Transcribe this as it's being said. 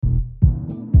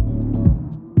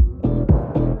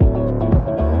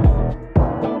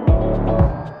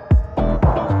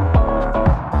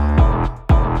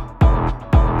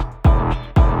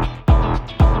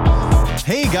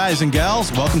guys and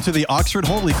gals, welcome to the Oxford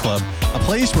Holy Club, a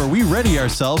place where we ready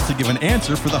ourselves to give an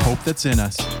answer for the hope that's in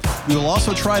us. We will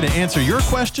also try to answer your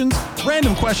questions,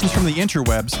 random questions from the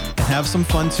interwebs, and have some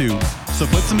fun too. So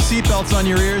put some seatbelts on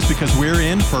your ears because we're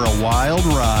in for a wild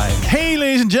ride. Hey,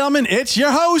 ladies and gentlemen, it's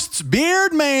your hosts,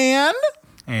 Beard Man.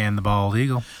 And the Bald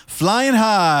Eagle. Flying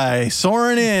high,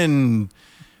 soaring in.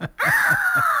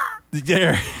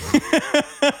 There.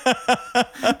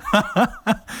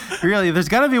 Really, there's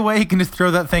got to be a way you can just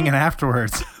throw that thing in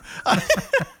afterwards.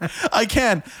 I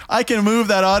can move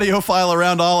that audio file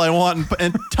around all I want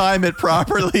and time it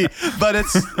properly, but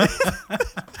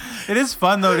it is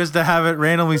fun though just to have it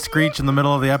randomly screech in the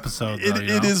middle of the episode.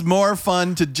 It is more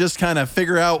fun to just kind of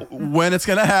figure out when it's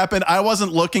going to happen. I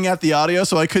wasn't looking at the audio,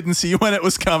 so I couldn't see when it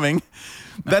was coming.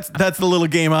 That's the little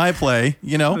game I play,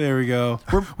 you know. There we go.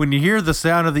 When you hear the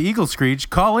sound of the eagle screech,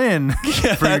 call in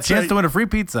for your chance to win a free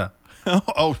pizza.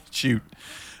 Oh shoot.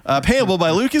 Payable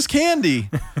by Lucas Candy.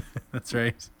 That's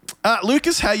right.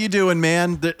 Lucas, how you doing,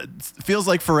 man? It feels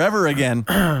like forever again.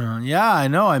 Yeah, I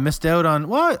know. I missed out on,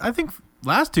 well, I think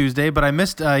last Tuesday, but I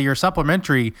missed your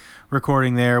supplementary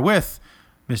recording there with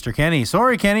Mr. Kenny.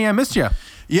 Sorry, Kenny, I missed you.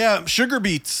 Yeah, Sugar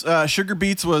Beats. Sugar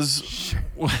Beats was...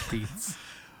 Sugar Beats.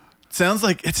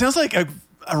 It sounds like a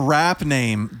rap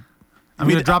name. I'm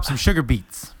going to drop some sugar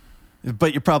beets.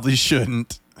 But you probably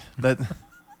shouldn't. But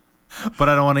I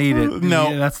don't want to eat it.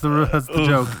 No. Yeah, that's the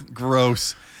joke.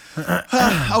 Gross.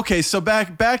 Okay, so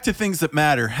back to things that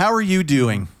matter. How are you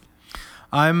doing?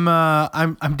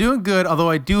 I'm doing good, although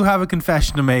I do have a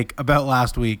confession to make about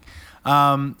last week.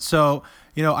 So,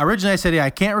 originally I said, I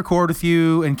can't record with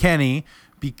you and Kenny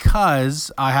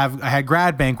because I had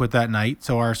grad banquet that night.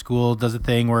 So our school does a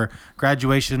thing where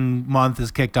graduation month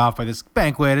is kicked off by this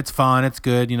banquet. It's fun. It's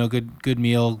good. Good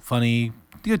meal, funny,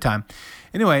 good time.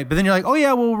 Anyway, but then you're like, oh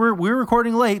yeah, well we're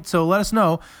recording late, so let us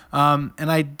know.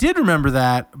 And I did remember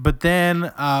that, but then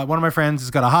one of my friends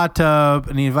has got a hot tub,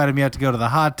 and he invited me out to go to the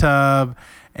hot tub.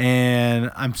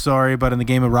 And I'm sorry, but in the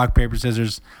game of rock paper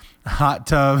scissors, hot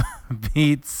tub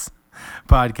beats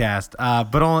podcast.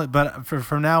 But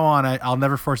from now on, I'll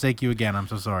never forsake you again. I'm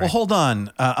so sorry. Well, hold on.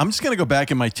 I'm just gonna go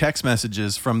back in my text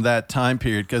messages from that time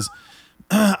period because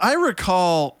I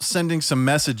recall sending some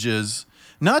messages,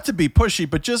 not to be pushy,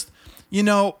 but just.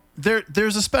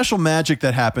 There's a special magic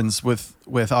that happens with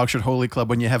Oxford Holy Club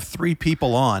when you have three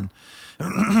people on.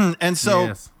 And so,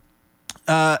 yes.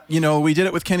 We did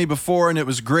it with Kenny before and it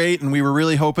was great. And we were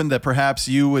really hoping that perhaps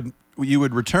you would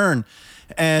return.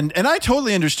 And I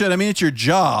totally understood. I mean, it's your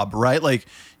job, right? Like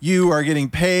you are getting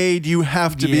paid. You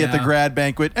have to be at the grad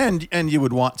banquet and you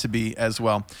would want to be as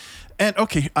well. And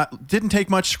okay, didn't take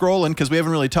much scrolling because we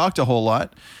haven't really talked a whole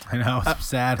lot. I know. It's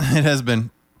sad. It has been.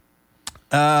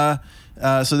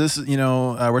 So this is,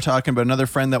 we're talking about another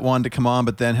friend that wanted to come on,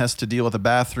 but then has to deal with a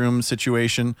bathroom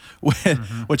situation,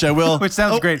 which I will. Which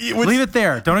sounds great. Leave it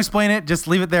there. Don't explain it. Just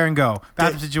leave it there and go.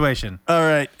 Bathroom situation. All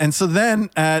right. And so then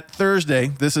at Thursday,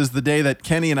 this is the day that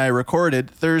Kenny and I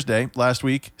recorded Thursday last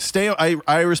week.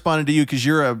 I responded to you because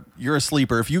you're a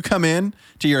sleeper. If you come in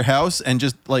to your house and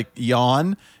just like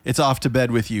yawn, it's off to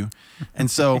bed with you. And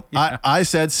so yeah. I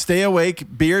said, stay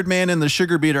awake. Beard Man and the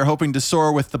Sugar Beet are hoping to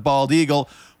soar with the Bald Eagle.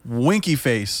 Winky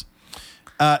face.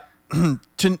 And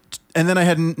then I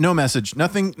had no message.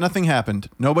 Nothing happened.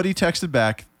 Nobody texted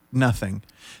back. Nothing.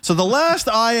 So the last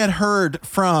I had heard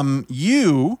from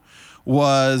you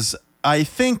was, I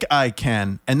think I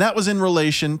can. And that was in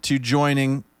relation to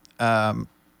joining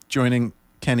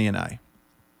Kenny and I.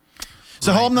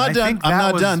 So right. I'm not done. I'm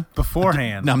not done.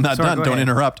 Beforehand. No, I'm not done. Don't ahead.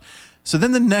 Interrupt. So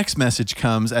then the next message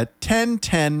comes at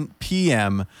 10:10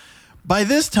 p.m. By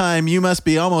this time, you must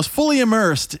be almost fully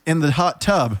immersed in the hot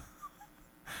tub.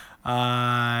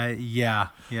 Yeah.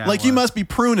 Like you must be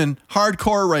pruning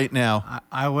hardcore right now.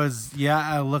 I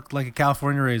looked like a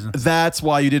California raisin. That's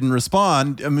why you didn't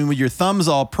respond. I mean, with your thumbs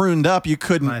all pruned up, you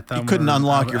couldn't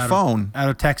unlock your phone. Out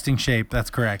of texting shape.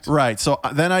 That's correct. Right. So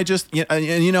then I just,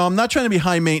 I'm not trying to be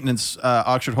high maintenance,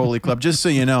 Oxford Holy Club, just so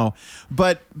you know.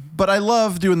 But I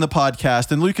love doing the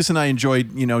podcast, and Lucas and I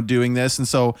enjoyed, doing this. And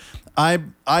so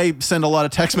I send a lot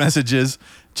of text messages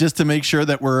just to make sure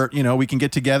that we can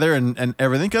get together and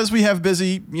everything because we have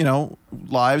busy,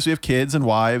 lives. We have kids and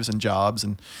wives and jobs.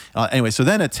 And anyway, so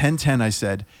then at 10:10, I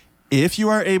said, if you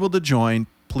are able to join,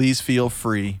 please feel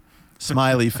free.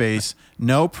 Smiley face.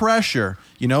 No pressure.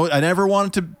 I never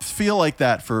wanted to feel like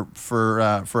that for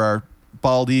our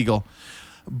Bald Eagle.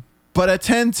 But at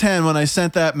 10:10, when I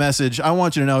sent that message, I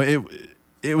want you to know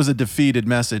it was a defeated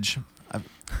message.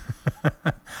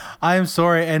 I am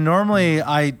sorry. And normally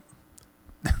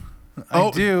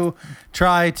I do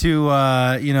try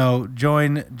to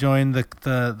join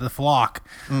the flock.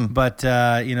 But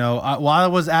while I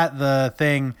was at the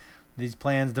thing, these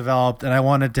plans developed, and I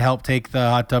wanted to help take the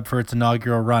hot tub for its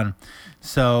inaugural run.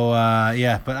 So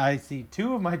but I see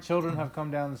 2 of my children have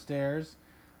come down the stairs.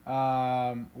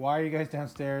 Why are you guys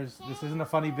downstairs? This isn't a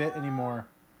funny bit anymore.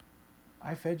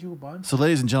 I fed you a bunch. So,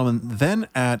 ladies and gentlemen, then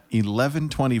at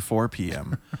 11:24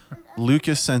 p.m.,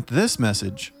 Lucas sent this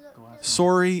message: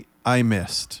 "Sorry, I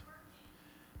missed."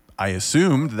 I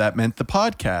assumed that meant the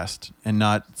podcast and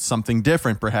not something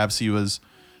different. Perhaps he was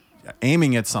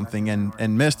aiming at something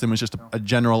and missed, and was just a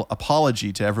general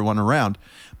apology to everyone around.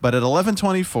 But at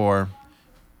 11:24,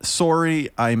 sorry,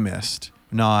 I missed.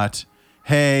 Not,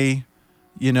 hey,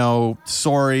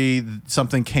 sorry,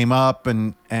 something came up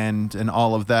and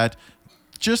all of that.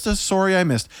 Just a sorry, I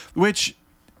missed. Which,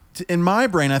 in my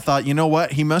brain, I thought, you know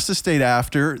what? He must have stayed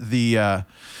after the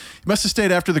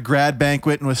grad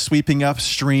banquet and was sweeping up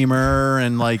streamer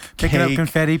and picking cake, up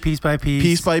confetti piece by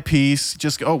piece.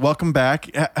 Just welcome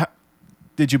back.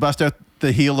 Did you bust out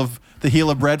the heel of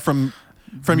bread from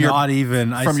your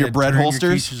bread holsters?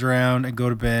 Your quiches around and go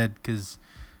to bed because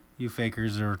you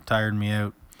fakers are tiring me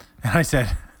out.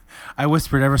 And I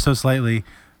whispered ever so slightly,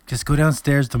 just go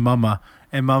downstairs to Mama.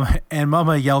 And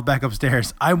Mama yelled back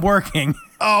upstairs, I'm working.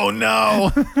 Oh,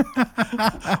 no.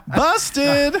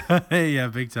 Busted. Yeah,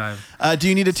 big time. Do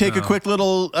you need to take a quick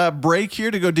little break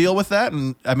here to go deal with that?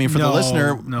 And I mean, for the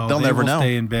listener, they'll never know.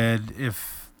 Stay in bed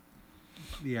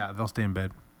they'll stay in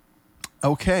bed.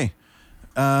 Okay.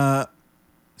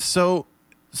 So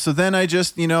then I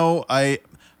just, I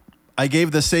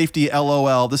gave the safety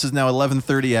LOL. This is now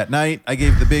 11:30 at night. I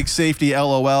gave the big safety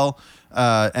LOL.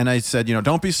 And I said,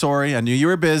 don't be sorry. I knew you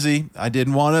were busy. I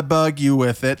didn't want to bug you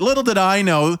with it. Little did I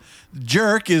know,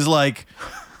 jerk is like,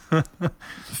 I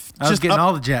was getting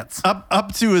all the jets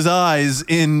up to his eyes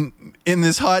in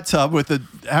this hot tub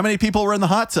how many people were in the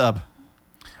hot tub?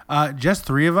 Just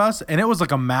 3 of us, and it was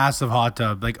like a massive hot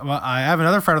tub. Like I have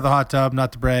another friend of the hot tub,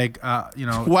 not to brag.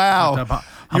 Wow, hot tub,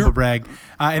 humble brag.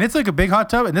 And it's like a big hot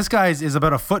tub, and this guy's is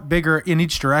about a foot bigger in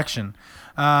each direction.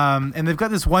 And they've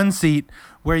got this one seat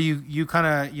where you kind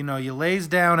of you lays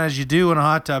down as you do in a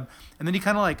hot tub, and then you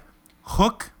kind of like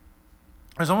hook.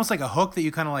 There's almost like a hook that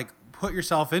you kind of like put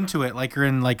yourself into it, like you're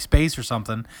in like space or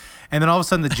something. And then all of a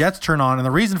sudden the jets turn on, and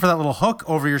the reason for that little hook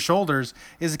over your shoulders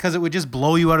is because it would just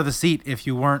blow you out of the seat if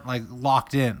you weren't like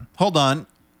locked in. Hold on.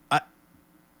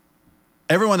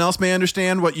 Everyone else may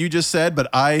understand what you just said, but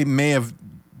I may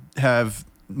have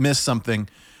missed something.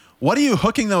 What are you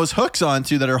hooking those hooks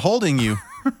onto that are holding you?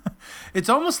 It's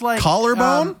almost like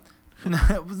collarbone.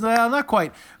 Well, not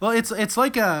quite. Well, it's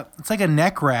like a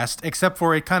neck rest, except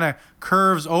for it kind of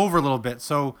curves over a little bit.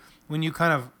 So when you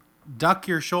kind of duck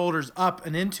your shoulders up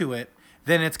and into it,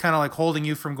 then it's kind of like holding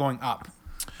you from going up.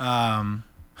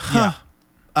 Yeah.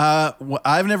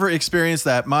 I've never experienced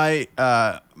that.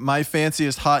 My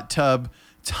fanciest hot tub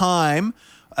time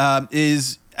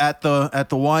is at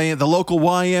the local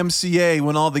YMCA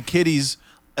when all the kiddies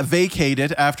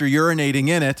vacated after urinating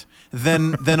in it.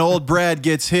 Then old Brad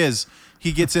gets his.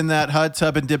 He gets in that hot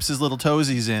tub and dips his little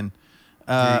toesies in.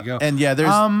 There you go. And yeah,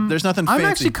 there's nothing fancy. I'm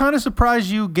actually kind of surprised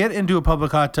you get into a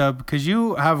public hot tub because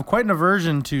you have quite an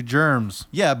aversion to germs.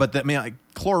 Yeah, but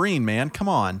chlorine, man, come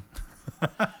on.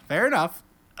 Fair enough.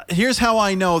 Here's how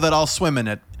I know that I'll swim in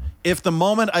it. If the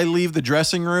moment I leave the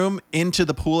dressing room into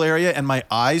the pool area and my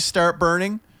eyes start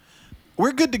burning,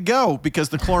 we're good to go because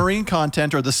the chlorine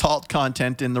content or the salt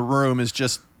content in the room is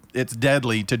it's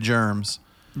deadly to germs.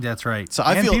 That's right. So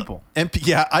I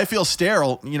feel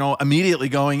sterile, immediately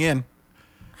going in.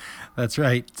 That's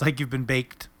right. It's like you've been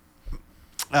baked.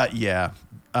 Yeah.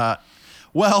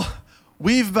 Well,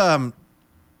 we've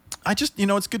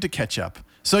it's good to catch up.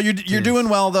 So you're doing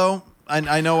well though.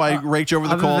 I know I raked you over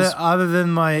the coals. Other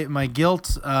than my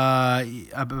guilt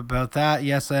about that,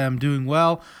 yes, I am doing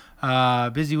well.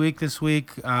 Busy week this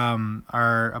week.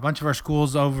 A bunch of our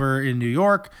schools over in New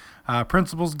York.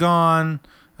 Principal's gone.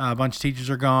 A bunch of teachers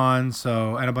are gone.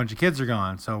 And a bunch of kids are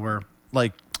gone. So we're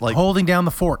like holding down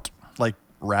the fort. Like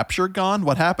Rapture gone?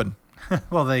 What happened?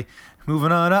 Well, they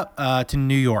moving on up to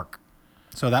New York.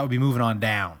 So that would be moving on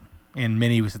down in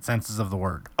many senses of the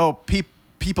word. Oh,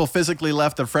 people physically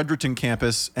left the Fredericton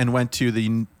campus and went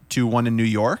to one in New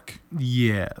York?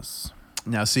 Yes.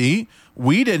 Now, see,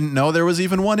 we didn't know there was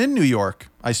even one in New York.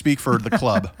 I speak for the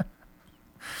club.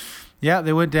 Yeah,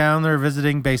 they went down. They're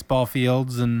visiting baseball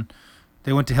fields, and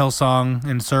they went to Hillsong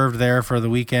and served there for the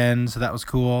weekend, so that was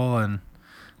cool. And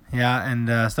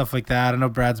stuff like that. I know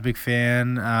Brad's a big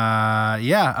fan.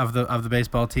 Of the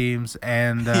baseball teams,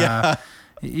 and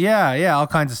all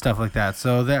kinds of stuff like that.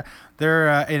 So They're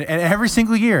and every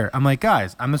single year, I'm like,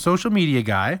 guys, I'm the social media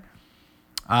guy.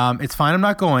 It's fine. I'm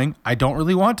not going. I don't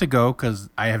really want to go because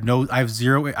I have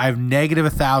negative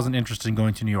 1,000 interest in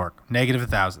going to New York. Negative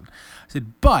 1,000. I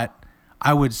said, but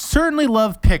I would certainly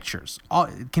love pictures.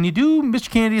 Can you do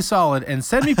Mr. Kennedy a solid and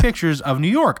send me pictures of New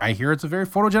York? I hear it's a very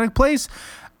photogenic place.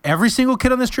 Every single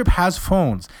kid on this trip has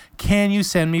phones. Can you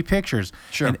send me pictures?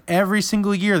 Sure. And every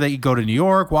single year that you go to New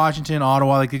York, Washington,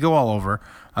 Ottawa, like they go all over.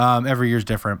 Every year's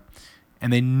different.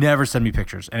 And they never send me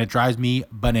pictures. And it drives me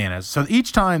bananas. So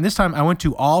this time I went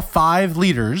to all 5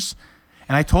 leaders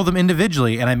and I told them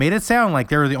individually, and I made it sound like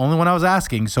they were the only one I was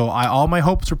asking. So all my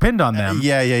hopes were pinned on them.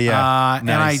 Yeah. Nice. And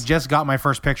I just got my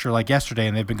first picture like yesterday,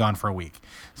 and they've been gone for a week.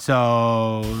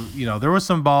 So, there was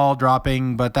some ball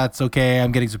dropping, but that's okay.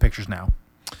 I'm getting some pictures now.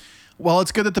 Well,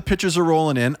 it's good that the pictures are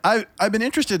rolling in. I've been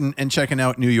interested in checking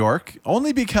out New York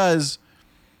only because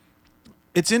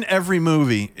it's in every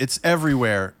movie. It's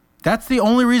everywhere. That's the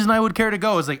only reason I would care to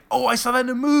go is like, oh, I saw that in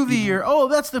a movie, or oh,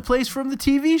 that's the place from the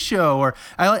TV show, or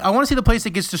I want to see the place that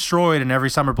gets destroyed in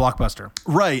every summer blockbuster.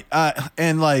 Right.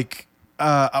 And like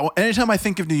anytime I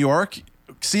think of New York,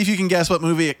 see if you can guess what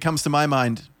movie it comes to my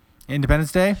mind.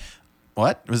 Independence Day?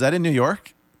 What? Was that in New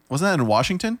York? Wasn't that in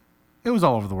Washington? It was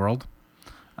all over the world.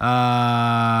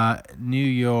 New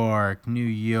York.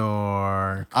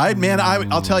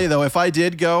 I'll tell you though, if I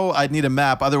did go, I'd need a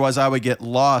map. Otherwise, I would get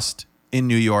lost in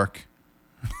New York.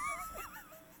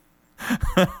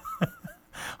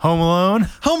 Home Alone?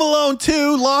 Home Alone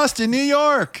 2, Lost in New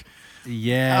York.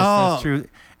 Yes, that's true. And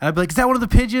I'd be like, is that one of the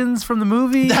pigeons from the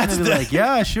movie? And they'd be like,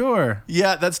 yeah, sure.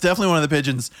 Yeah, that's definitely one of the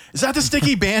pigeons. Is that the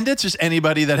Sticky Bandits? Just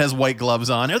anybody that has white gloves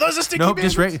on. Are those the Sticky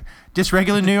Bandits? Nope, just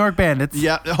regular New York Bandits.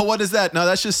 Yeah. Oh, what is that? No,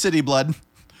 that's just City Blood.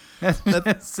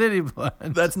 That's City Blood.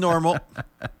 That's normal.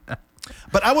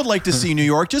 But I would like to see New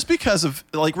York just because of,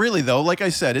 like, really, though, like I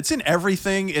said, it's in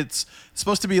everything. It's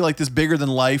supposed to be like this bigger than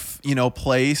life,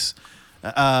 place.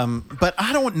 But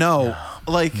I don't know.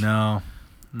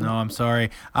 No, I'm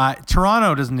sorry.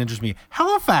 Toronto doesn't interest me.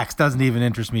 Halifax doesn't even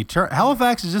interest me.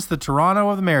 Halifax is just the Toronto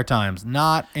of the Maritimes.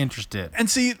 Not interested. And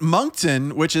see,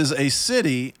 Moncton, which is a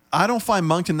city, I don't find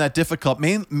Moncton that difficult.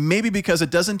 Maybe because it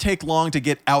doesn't take long to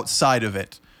get outside of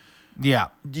it. Yeah.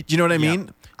 You know what I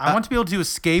mean? I want to be able to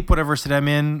escape whatever city I'm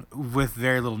in with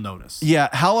very little notice. Yeah,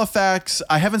 Halifax.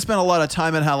 I haven't spent a lot of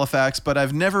time in Halifax, but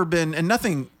I've never been, and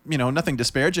nothing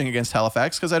disparaging against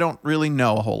Halifax because I don't really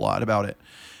know a whole lot about it.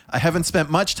 I haven't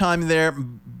spent much time there,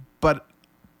 but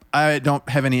I don't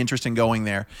have any interest in going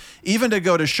there. Even to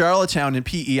go to Charlottetown and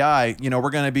PEI, we're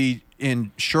going to be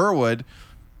in Sherwood,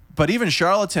 but even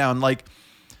Charlottetown,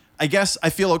 I guess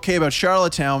I feel okay about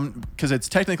Charlottetown because it's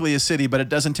technically a city, but it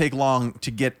doesn't take long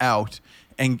to get out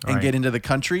and get into the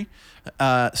country.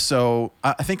 So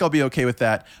I think I'll be okay with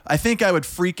that. I think I would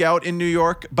freak out in New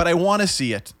York, but I want to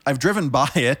see it. I've driven by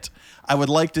it. I would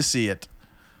like to see it.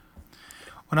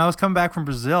 When I was coming back from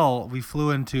Brazil, we flew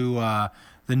into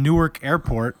the Newark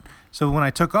airport. So when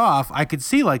I took off, I could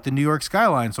see the New York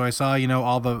skyline. So I saw,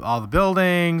 all the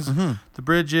buildings, the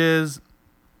bridges.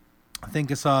 I think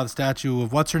I saw the statue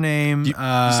of what's her name. You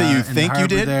say you think you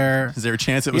did? There. Is there a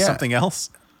chance it was something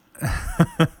else?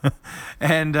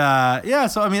 And so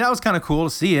I mean that was kind of cool to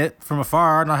see it from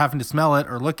afar, not having to smell it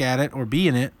or look at it or be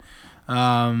in it.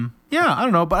 I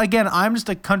don't know, but again, I'm just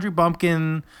a country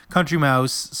bumpkin, country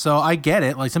mouse, so I get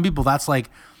it. Like some people, that's like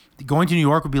going to New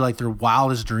York would be like their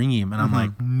wildest dream, and I'm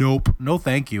like, nope, no,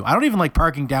 thank you. I don't even like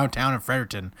parking downtown in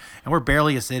Fredericton, and we're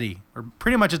barely a city. We're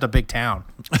pretty much just a big town.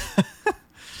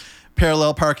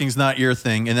 Parallel parking's not your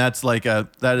thing, and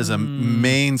that is a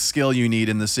main skill you need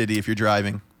in the city if you're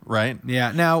driving. Right.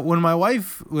 Yeah. Now, when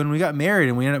we got married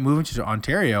and we ended up moving to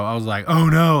Ontario, I was like, oh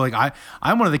no,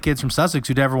 I'm one of the kids from Sussex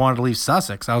who never wanted to leave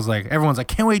Sussex. I was like, everyone's like,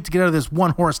 can't wait to get out of this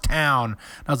one horse town.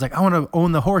 And I was like, I want to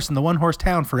own the horse in the one horse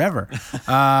town forever.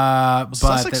 But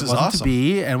Sussex that is wasn't awesome. to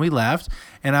be, and we left.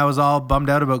 And I was all bummed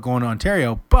out about going to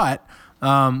Ontario, but.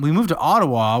 We moved to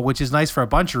Ottawa, which is nice for a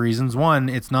bunch of reasons. One,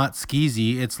 it's not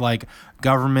skeezy. It's like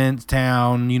government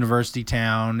town, university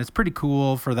town. It's pretty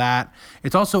cool for that.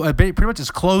 It's also pretty much as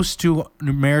close to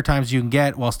Maritimes as you can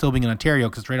get while still being in Ontario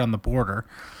because it's right on the border.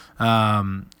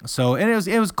 And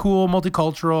it was cool,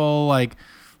 multicultural,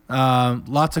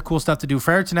 lots of cool stuff to do.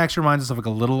 Fredericton actually reminds us of a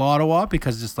little Ottawa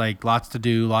because just lots to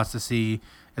do, lots to see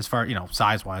as far,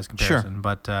 size-wise comparison. Sure.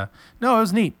 But no, it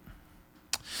was neat.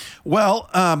 Well,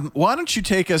 why don't you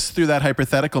take us through that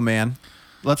hypothetical, man?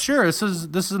 Sure. This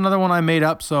is another one I made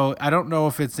up, so I don't know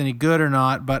if it's any good or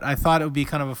not, but I thought it would be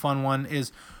kind of a fun one.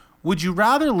 Would you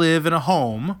rather live in a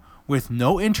home with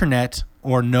no internet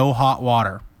or no hot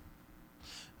water?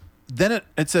 Then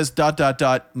it says ...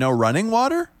 no running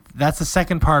water? that's the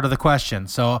second part of the question.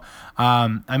 So,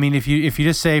 I mean, if you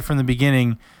just say from the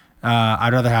beginning,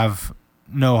 I'd rather have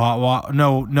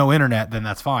no no internet, then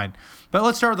that's fine. But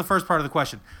let's start with the first part of the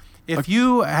question. If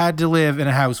you had to live in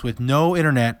a house with no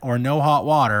internet or no hot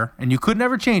water, and you could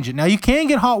never change it, now you can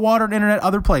get hot water and internet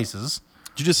other places.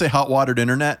 Did you just say hot watered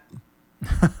internet?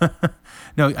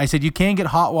 No, I said you can get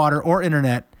hot water or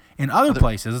internet in other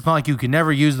places. It's not like you can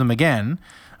never use them again.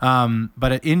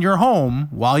 But in your home,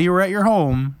 while you were at your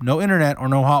home, no internet or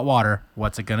no hot water,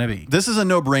 what's it going to be? This is a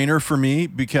no-brainer for me,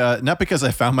 because not because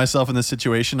I found myself in this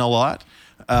situation a lot,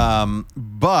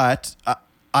 but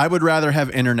I would rather have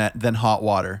internet than hot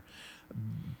water.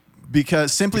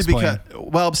 Simply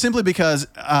because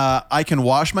I can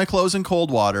wash my clothes in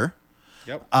cold water.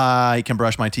 Yep. I can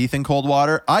brush my teeth in cold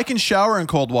water. I can shower in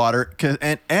cold water,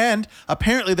 and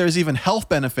apparently there's even health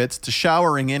benefits to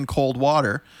showering in cold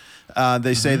water.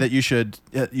 They say that you should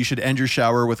end your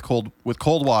shower with cold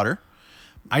water.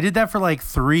 I did that for like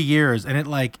 3 years, and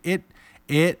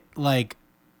it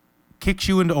kicks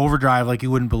you into overdrive like you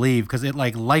wouldn't believe, because it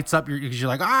like lights up because you're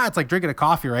like, it's like drinking a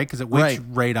coffee, right? Because it wakes you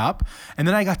right up. And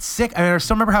then I got sick. I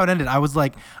still remember how it ended. I was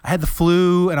like, I had the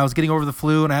flu, and I was getting over the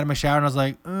flu, and I had my shower, and I was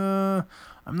like,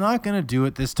 I'm not gonna do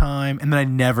it this time. And then I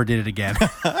never did it again.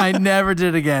 I never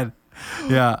did it again.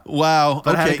 Yeah. Wow.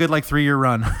 But I had a good like 3-year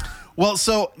run. Well,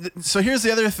 so here's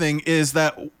the other thing is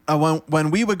that when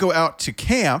we would go out to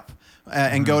camp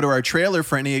and go to our trailer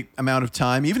for any amount of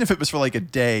time, even if it was for like a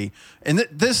day, and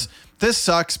this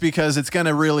sucks because it's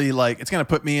gonna really it's gonna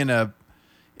put me in a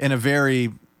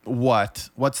very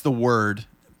what's the word?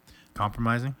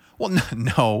 Compromising? Well,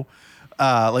 no,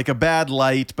 like a bad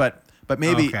light, but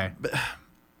maybe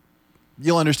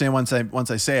you'll understand once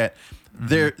I say it.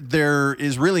 Mm-hmm. There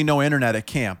is really no internet at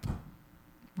camp.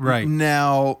 Right.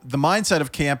 Now, the mindset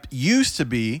of camp used to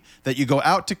be that you go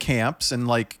out to camps and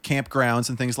like campgrounds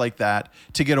and things like that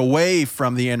to get away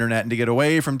from the internet and to get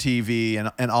away from TV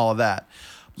and all of that.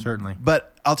 Certainly.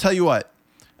 But I'll tell you what,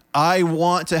 I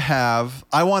want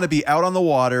to be out on the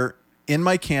water in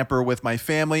my camper with my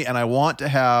family, and I want to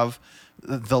have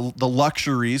the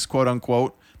luxuries, quote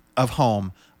unquote, of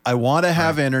home. I want to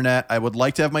have internet. I would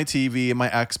like to have my TV and my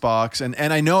Xbox, and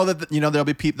I know that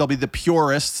there'll be the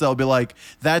purists that'll be like,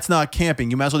 that's not camping.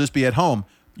 You might as well just be at home.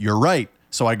 You're right.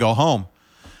 So I go home.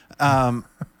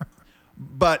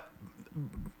 But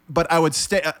I would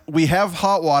stay. We have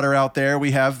hot water out there.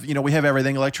 We have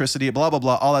everything, electricity, blah blah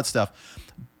blah, all that stuff.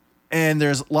 And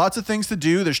there's lots of things to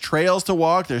do. There's trails to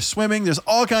walk. There's swimming. There's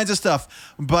all kinds of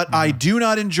stuff. But I do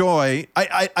not enjoy.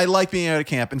 I like being out at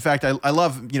camp. In fact, I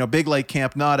love Big Lake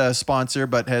Camp. Not a sponsor,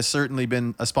 but has certainly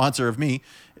been a sponsor of me.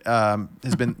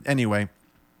 Has been anyway.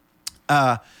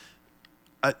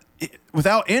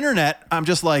 Without internet, I'm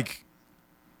just like,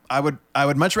 I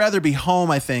would much rather be home.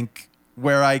 I think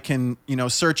where I can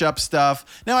search up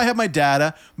stuff. Now I have my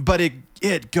data, but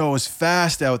it goes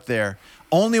fast out there.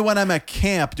 Only when I'm at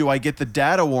camp do I get the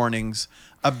data warnings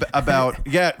about.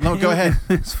 Yeah, no, go ahead.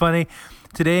 It's funny.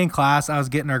 Today in class, I was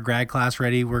getting our grad class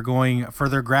ready. We're going for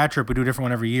their grad trip. We do a different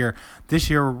one every year. This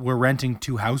year, we're renting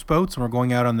 2 houseboats, and we're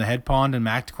going out on the Head Pond in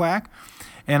Mactaquac.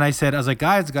 And I was like,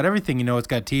 guys, it's got everything. It's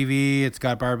got TV, it's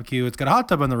got barbecue, it's got a hot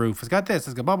tub on the roof, it's got this,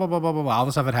 it's got blah, blah, blah, blah, blah, blah, all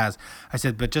the stuff it has. I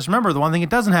said, but just remember, the one thing it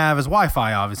doesn't have is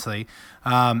Wi-Fi, obviously.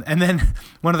 And then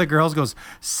one of the girls goes,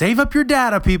 save up your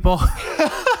data, people.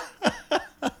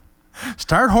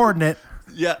 Start hoarding it.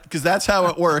 Yeah, because that's how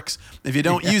it works. If you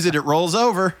don't use it, it rolls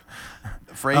over.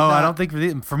 Afraid not. I don't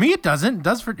think for me it doesn't.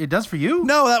 It does for you.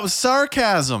 No, that was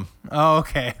sarcasm. Oh,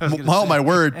 okay. Oh my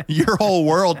word! Your whole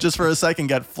world just for a second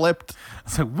got flipped.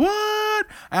 So what?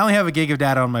 I only have a gig of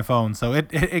data on my phone, so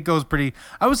it goes pretty.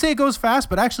 I would say it goes fast,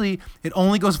 but actually it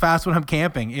only goes fast when I'm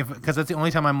camping, because that's the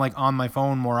only time I'm like on my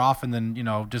phone more often than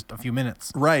just a few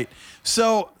minutes. Right.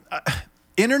 So.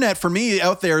 Internet for me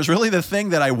out there is really the thing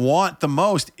that I want the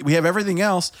most. We have everything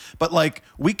else, but like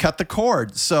we cut the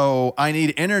cord. So I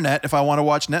need internet if I want to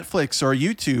watch Netflix or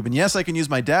YouTube. And yes, I can use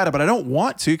my data, but I don't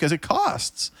want to because it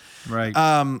costs. Right.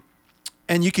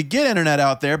 And you could get internet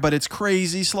out there, but it's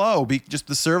crazy slow. Just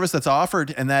the service that's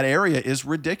offered in that area is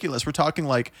ridiculous. We're talking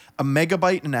like 1.5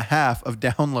 megabytes of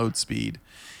download speed.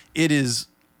 It is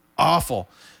awful.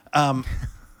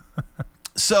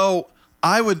 So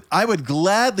I would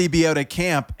gladly be out at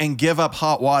camp and give up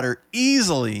hot water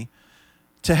easily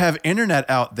to have internet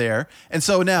out there. And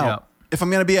so now, if I'm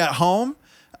going to be at home,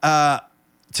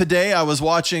 today I was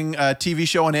watching a TV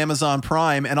show on Amazon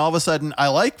Prime, and all of a sudden I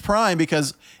like Prime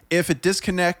because if it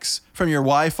disconnects from your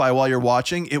Wi-Fi while you're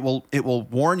watching, it will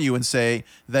warn you and say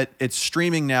that it's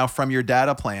streaming now from your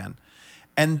data plan.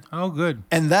 And oh, good.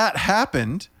 And that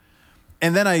happened,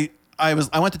 and then I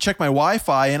I went to check my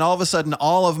Wi-Fi, and all of a sudden,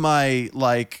 all of my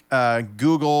like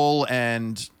Google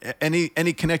and any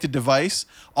connected device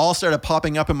all started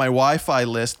popping up in my Wi-Fi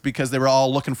list because they were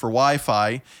all looking for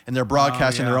Wi-Fi and they're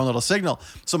broadcasting their own little signal.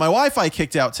 So my Wi-Fi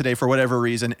kicked out today for whatever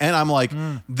reason, and I'm like,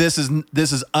 this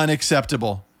is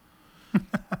unacceptable.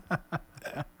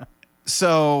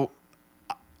 So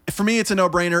for me, it's a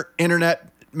no-brainer. Internet,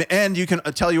 and you can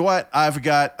tell you what, I've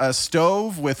got a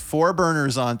stove with 4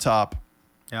 burners on top.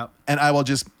 Yep. And I will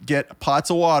just get pots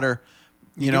of water,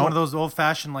 you know, one of those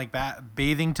old-fashioned like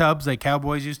bathing tubs like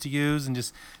cowboys used to use, and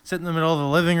just sit in the middle of the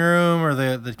living room or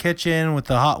the kitchen with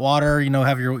the hot water. You know,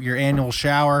 have your annual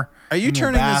shower. Are you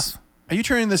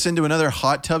turning this into another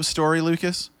hot tub story,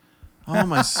 Lucas? Oh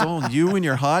my soul! You and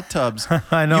your hot tubs.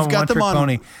 I know. You've got them on.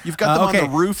 Pony. You've got them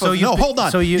on the roof. No, hold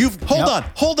on.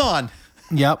 Hold on.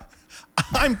 Yep.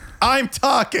 I'm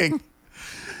talking.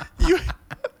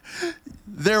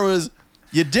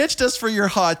 You ditched us for your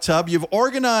hot tub. You've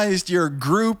organized your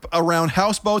group around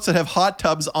houseboats that have hot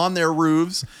tubs on their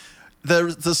roofs.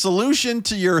 The solution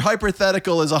to your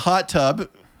hypothetical is a hot tub.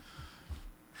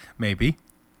 Maybe.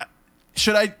 Is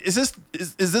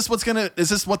this what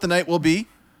the night will be?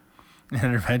 An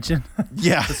intervention?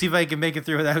 Yeah. Let's see if I can make it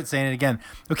through without saying it again.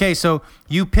 Okay, so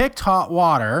you picked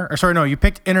you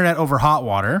picked internet over hot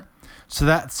water. So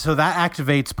that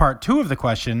activates part 2 of the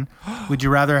question. Would you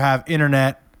rather have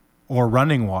internet or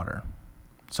running water?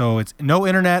 So it's no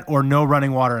internet or no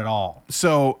running water at all.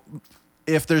 So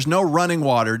if there's no running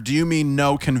water, do you mean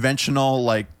no conventional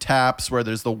like taps where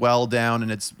there's the well down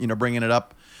and it's, bringing it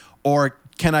up? Or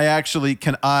can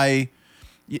I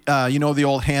the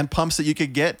old hand pumps that you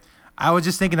could get? I was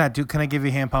just thinking that, dude. Can I give you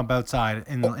a hand pump outside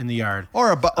in the yard?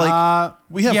 Or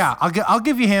we have. Yeah, I'll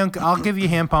give you a hand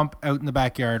pump out in the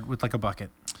backyard with like a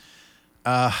bucket.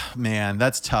 Man,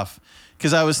 that's tough.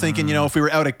 Because I was thinking, if we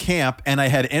were out at camp and I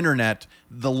had internet,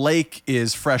 the lake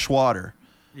is fresh water.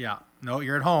 Yeah. No,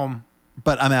 you're at home.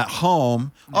 But I'm at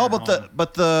home.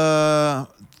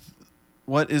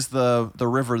 What is the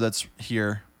river that's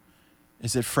here?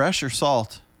 Is it fresh or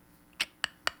salt?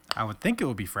 I would think it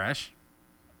would be fresh.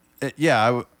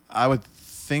 I would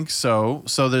think so.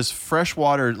 So there's fresh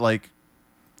water, like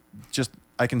just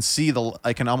I can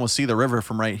almost see the river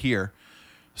from right here.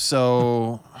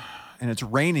 So, and it's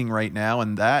raining right now,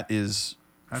 and that's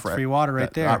free water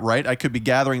right there. Right, I could be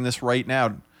gathering this right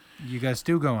now. You got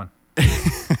stew going.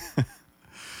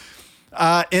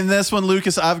 In this one,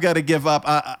 Lucas, I've got to give up.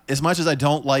 As much as I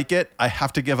don't like it, I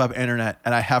have to give up internet,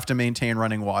 and I have to maintain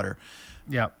running water.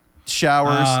 Yep.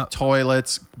 Showers,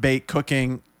 toilets,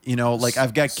 cooking.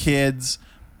 I've got kids.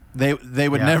 They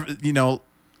would never,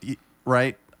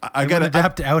 right? I got to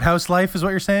adapt to outhouse life, is what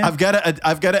you're saying? I've got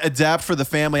to adapt for the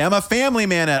family. I'm a family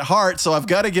man at heart, so I've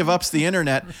got to give up the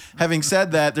internet. Having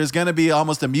said that, there's going to be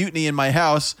almost a mutiny in my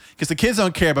house because the kids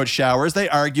don't care about showers. They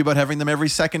argue about having them every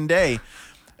second day.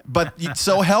 But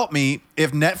so help me,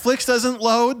 if Netflix doesn't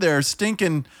load, their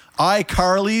stinking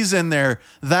iCarly's and their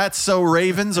That's So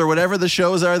Ravens or whatever the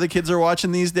shows are the kids are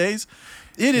watching these days.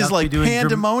 It is like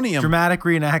pandemonium. Dramatic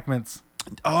reenactments.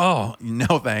 Oh,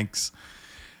 no thanks.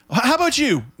 How about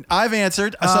you? I've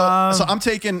answered. So I'm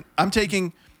taking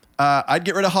I'd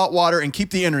get rid of hot water and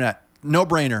keep the internet. No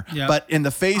brainer. Yep. But in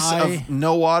the face of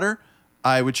no water,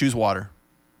 I would choose water.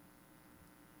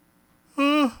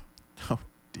 I'm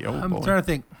trying to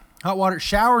think. Hot water.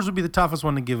 Showers would be the toughest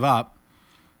one to give up.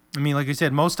 I mean, like I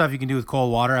said, most stuff you can do with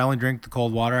cold water. I only drink the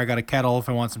cold water. I got a kettle if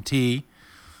I want some tea.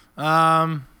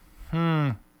 I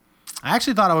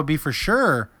actually thought I would be for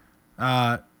sure,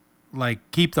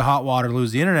 keep the hot water,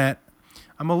 lose the internet.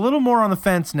 I'm a little more on the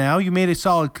fence now. You made a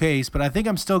solid case, but I think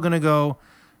I'm still going to go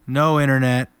no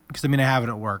internet because, I have it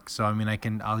at work. So,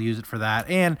 I'll use it for that.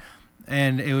 And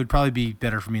it would probably be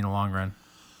better for me in the long run.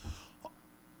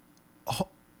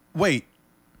 Wait.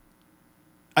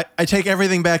 I take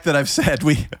everything back that I've said.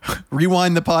 We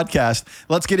rewind the podcast.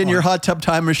 Let's get in your hot tub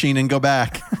time machine and go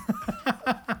back.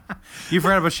 You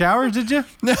forgot about showers, did you?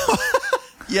 No.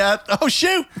 Yeah. Oh,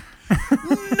 shoot.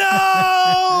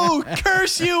 No.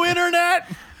 Curse you,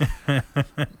 internet.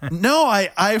 No,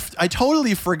 I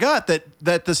totally forgot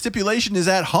that the stipulation is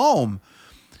at home.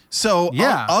 So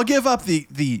yeah. I'll give up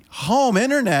the home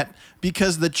internet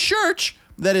because the church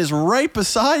that is right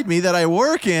beside me that I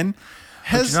work in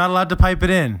but you're not allowed to pipe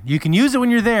it in. You can use it when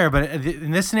you're there, but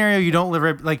in this scenario, you don't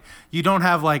live you don't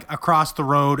have across the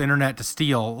road internet to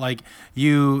steal.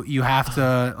 You have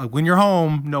to when you're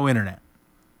home, no internet.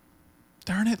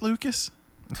 Darn it, Lucas.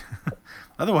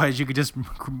 Otherwise, you could just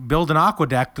build an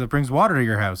aqueduct that brings water to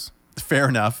your house. Fair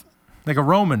enough. Like a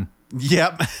Roman.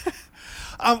 Yep.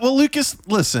 Well, Lucas,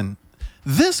 listen.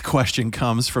 This question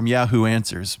comes from Yahoo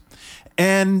Answers.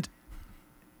 And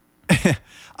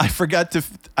I forgot.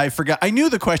 I knew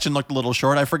the question looked a little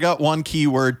short. I forgot one key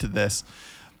word to this.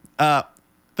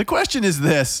 The question is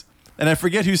this, and I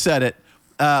forget who said it.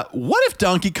 What if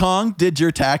Donkey Kong did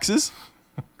your taxes?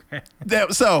 Okay.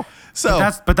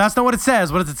 But that's not what it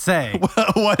says. What does it say?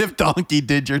 what if Donkey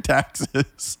did your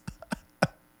taxes?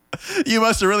 You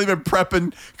must have really been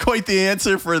prepping quite the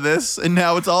answer for this, and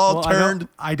now it's all turned.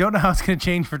 I don't know how it's going to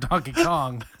change for Donkey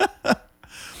Kong.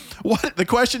 The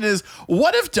question is,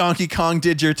 what if Donkey Kong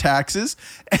did your taxes?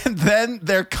 And then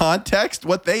their context,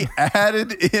 what they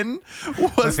added in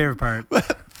was My favorite part.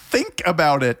 Think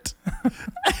about it.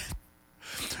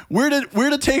 We're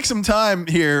to take some time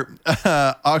here,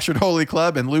 Oxford Holy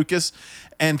Club and Lucas,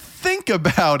 and think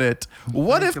about it.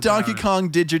 What if Donkey Kong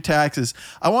did your taxes?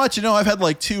 I want you to know I've had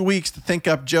like 2 weeks to think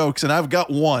up jokes, and I've got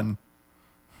one.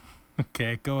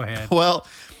 Okay, go ahead. Well,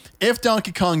 if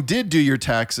Donkey Kong did do your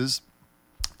taxes,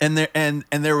 and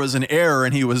there was an error,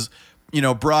 and he was,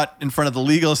 brought in front of the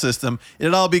legal system,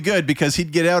 it'd all be good because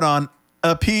he'd get out on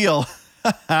appeal.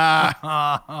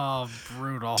 Oh,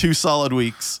 brutal. 2 solid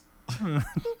weeks.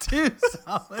 2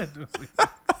 solid weeks.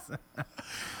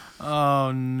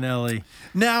 Oh, Nelly.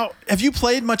 Now, have you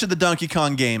played much of the Donkey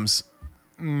Kong games?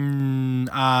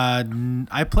 I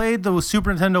played the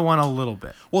Super Nintendo one a little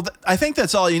bit. Well, I think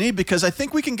that's all you need because I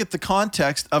think we can get the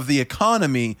context of the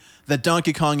economy that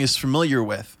Donkey Kong is familiar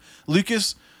with.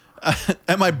 Lucas,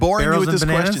 am I boring you with this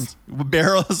question?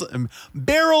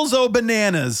 Barrels of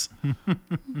bananas.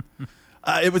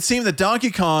 It would seem that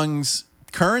Donkey Kong's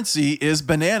currency is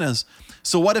bananas.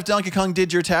 So what if Donkey Kong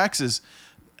did your taxes?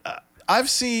 I've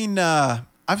seen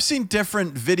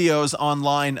different videos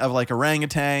online of like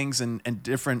orangutans and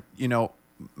different,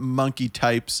 monkey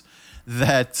types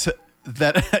that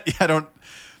I don't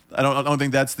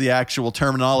think that's the actual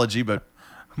terminology, but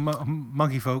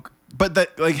monkey folk. But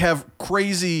that like have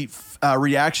crazy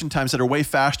reaction times that are way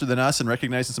faster than us and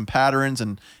recognizing some patterns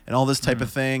and all this type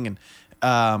of thing. And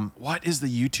what is the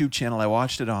YouTube channel I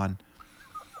watched it on?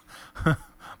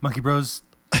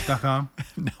 monkeybros.com.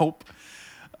 Nope.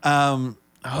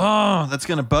 That's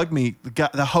gonna bug me.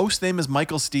 The host name is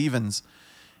Michael Stevens.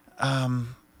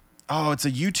 It's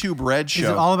a YouTube Red show. Is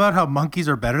it all about how monkeys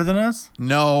are better than us?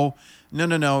 No.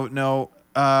 Did you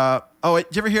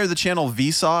ever hear of the channel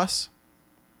Vsauce?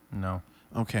 No.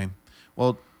 Okay.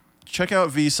 Well, check out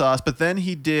Vsauce. But then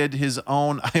he did his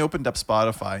own. I opened up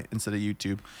Spotify instead of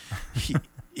YouTube.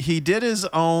 He did his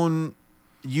own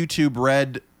YouTube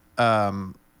Red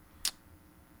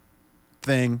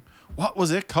thing. What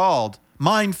was it called?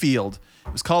 Minefield.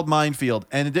 It was called Minefield,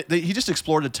 and he just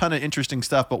explored a ton of interesting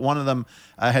stuff. But one of them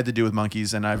had to do with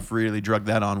monkeys, and I've really drugged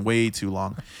that on way too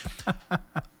long.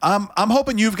 I'm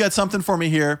hoping you've got something for me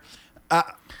here.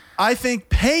 I think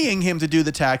paying him to do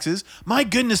the taxes. My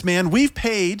goodness, man, we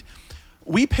paid.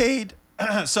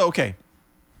 So okay.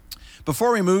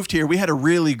 Before we moved here, we had a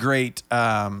really great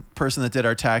person that did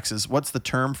our taxes. What's the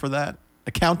term for that?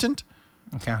 Accountant.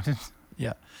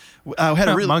 Yeah. Had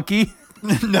a monkey.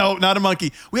 No, not a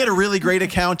monkey. We had a really great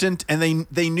accountant, and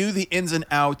they knew the ins and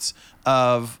outs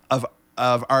of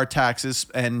our taxes,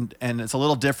 and it's a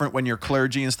little different when you're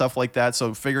clergy and stuff like that.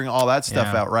 So figuring all that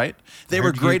stuff out, right? They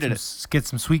were great at it. Get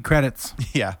some sweet credits.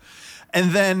 Yeah,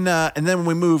 and then when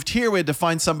we moved here, we had to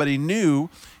find somebody new,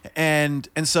 and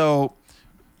so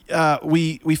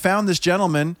we found this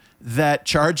gentleman that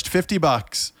charged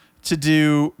 $50 to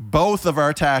do both of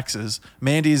our taxes,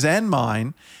 Mandy's and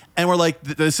mine. And we're like,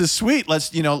 this is sweet.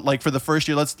 Let's, like for the first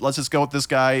year, let's just go with this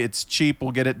guy. It's cheap.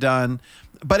 We'll get it done.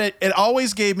 But it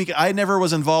always gave me, I never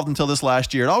was involved until this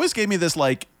last year. It always gave me this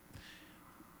like,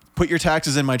 put your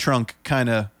taxes in my trunk kind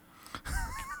of,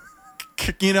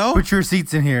 Put your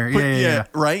receipts in here. Yeah.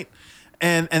 Right.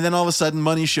 And then all of a sudden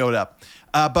money showed up.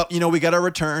 But we got our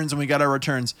returns.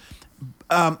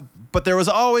 But there was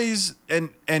always,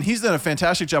 and he's done a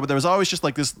fantastic job, but there was always just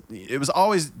like this, it was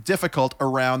always difficult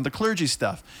around the clergy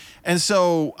stuff. And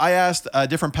so I asked a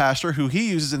different pastor who he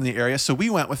uses in the area. So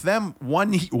we went with them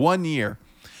one year.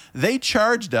 They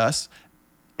charged us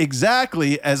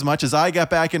exactly as much as I got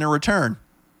back in a return.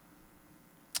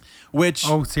 Which,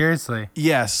 oh, seriously?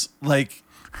 Yes. Like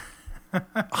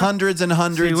hundreds and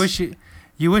hundreds. So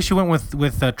you wish you went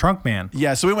with Trunk Man.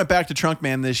 Yeah, so we went back to Trunk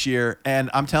Man this year,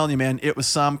 and I'm telling you, man, it was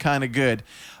some kind of good.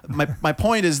 My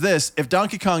point is this: if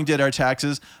Donkey Kong did our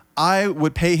taxes, I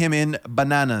would pay him in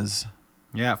bananas.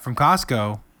 Yeah, from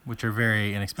Costco, which are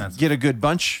very inexpensive. Get a good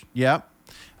bunch. Yeah.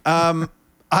 I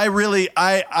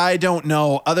don't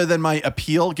know, other than my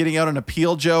appeal, getting out an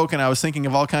appeal joke, and I was thinking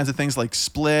of all kinds of things like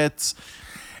splits.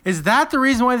 Is that the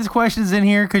reason why this question's in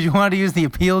here? Because you wanted to use the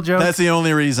appeal joke? That's the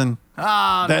only reason.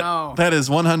 Oh, no. That is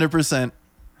 100%.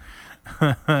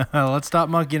 Let's stop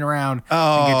monkeying around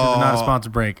and get to the not a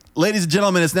sponsor break. Ladies and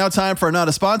gentlemen, it's now time for a not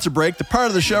a sponsor break, the part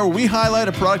of the show where we highlight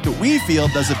a product that we feel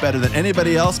does it better than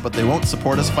anybody else, but they won't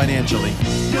support us financially.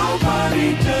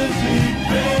 Nobody does it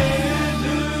better.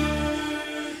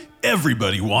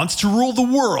 Everybody wants to rule the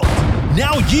world.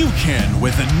 Now you can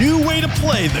with a new way to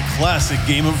play the classic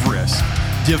game of Risk.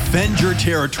 Defend your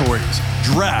territories,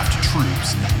 draft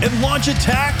troops, and launch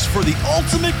attacks for the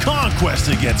ultimate conquest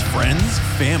against friends,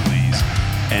 families,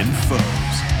 and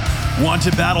foes. Want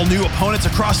to battle new opponents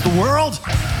across the world?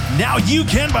 Now you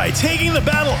can by taking the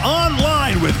battle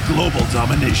online with Global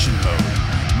Domination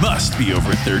Mode. Must be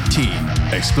over 13!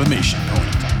 Exclamation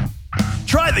point.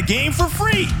 Try the game for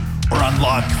free or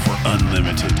unlock for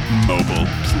unlimited mobile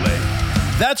play.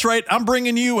 That's right, I'm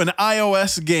bringing you an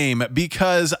iOS game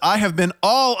because I have been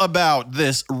all about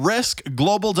this Risk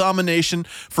Global Domination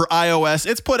for iOS.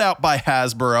 It's put out by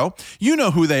Hasbro. You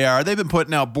know who they are. They've been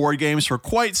putting out board games for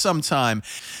quite some time.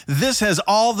 This has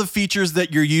all the features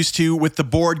that you're used to with the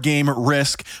board game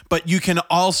Risk, but you can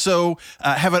also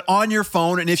have it on your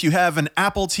phone, and if you have an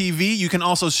Apple TV, you can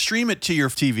also stream it to your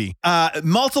TV.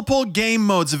 Multiple game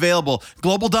modes available.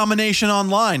 Global Domination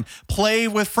Online. Play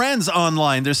with friends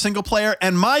online. There's single player,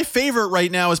 and my favorite right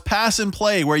now is Pass and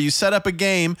Play, where you set up a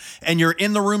game and you're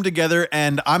in the room together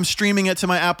and I'm streaming it to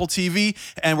my Apple TV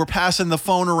and we're passing the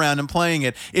phone around and playing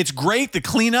it. It's great. The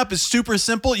cleanup is super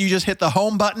simple. You just hit the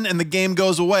home button and the game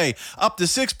goes away. Up to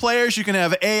 6 players. You can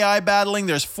have AI battling.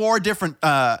 There's 4 different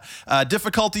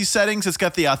difficulty settings. It's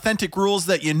got the authentic rules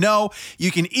that you know.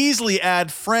 You can easily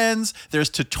add friends. There's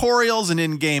tutorials and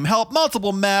in-game help,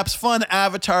 multiple maps, fun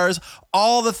avatars,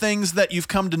 all the things that you've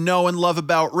come to know and love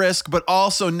about Risk, but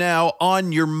also now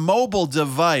on your mobile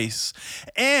device.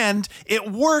 And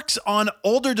it works on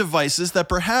older devices that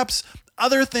perhaps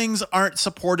other things aren't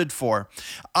supported for.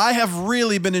 I have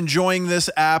really been enjoying this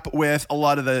app with a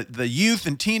lot of the youth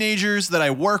and teenagers that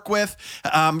I work with.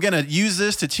 I'm going to use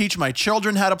this to teach my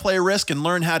children how to play Risk and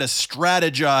learn how to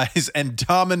strategize and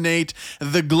dominate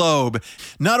the globe.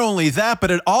 Not only that, but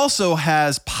it also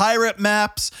has pirate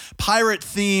maps,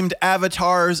 pirate-themed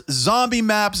avatars, zombie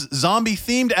maps,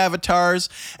 zombie-themed avatars.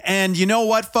 And you know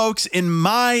what, folks? In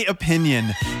my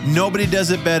opinion, nobody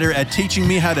does it better at teaching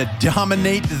me how to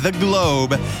dominate the globe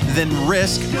than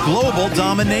Risk Global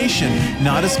Domination.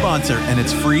 Not a sponsor, and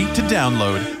it's free to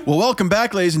download. Well, welcome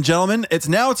back, ladies and gentlemen. It's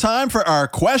now time for our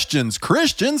questions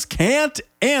Christians can't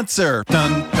answer.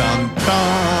 Dun, dun,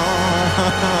 dun.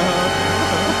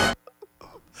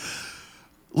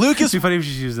 Lucas, It'd be funny if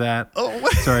you just use that. Oh,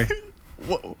 Sorry.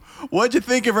 What'd you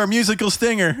think of our musical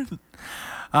stinger?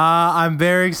 I'm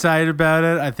very excited about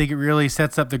it. I think it really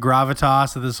sets up the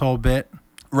gravitas of this whole bit.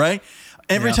 Right?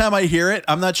 Every time I hear it,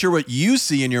 I'm not sure what you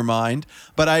see in your mind,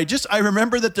 but I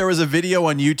remember that there was a video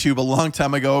on YouTube a long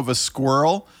time ago of a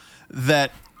squirrel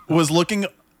that was looking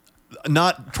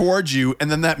not towards you, and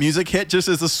then that music hit just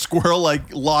as the squirrel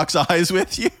like locks eyes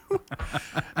with you.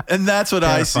 And that's what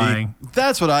I see.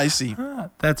 That's what I see.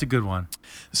 That's a good one.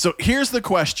 So here's the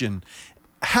question.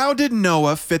 How did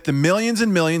Noah fit the millions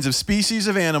and millions of species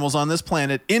of animals on this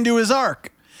planet into his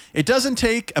ark? It doesn't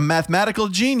take a mathematical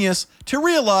genius to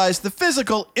realize the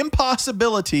physical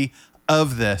impossibility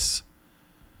of this.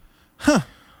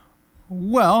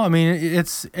 Well, I mean,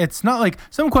 it's not like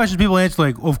some questions people answer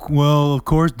like, of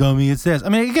course, dummy, it's this. I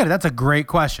mean, again, that's a great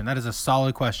question. That is a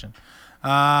solid question.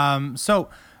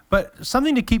 But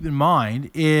something to keep in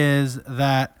mind is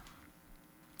that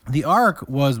the ark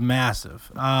was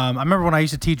massive. I remember when I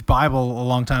used to teach Bible a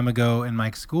long time ago in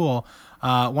my school,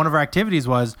 one of our activities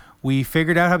was we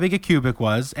figured out how big a cubit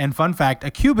was. And fun fact, a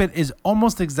cubit is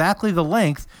almost exactly the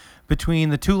length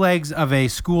between the 2 legs of a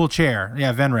school chair.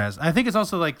 Yeah, Venres. I think it's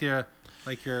also like your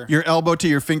elbow to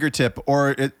your fingertip,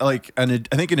 or I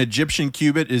think an Egyptian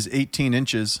cubit is 18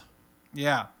 inches.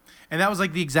 Yeah. And that was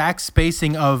like the exact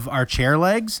spacing of our chair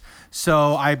legs.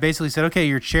 So I basically said, okay,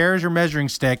 your chair is your measuring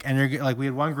stick. And you're like, we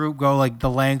had one group go like the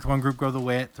length, one group go the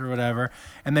width or whatever.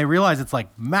 And they realized it's like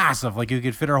massive. Like you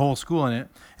could fit our whole school in it.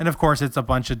 And of course it's a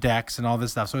bunch of decks and all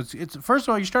this stuff. So it's first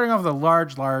of all, you're starting off with a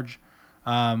large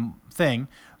thing.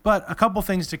 But a couple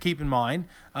things to keep in mind.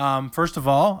 First of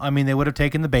all, I mean, they would have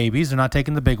taken the babies. They're not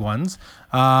taking the big ones.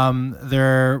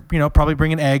 They're, probably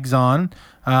bringing eggs on.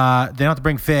 They don't have to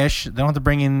bring fish. They don't have to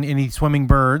bring in any swimming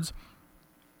birds.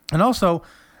 And also,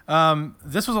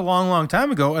 this was a long, long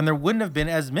time ago, and there wouldn't have been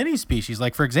as many species.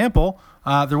 Like, for example,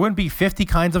 there wouldn't be 50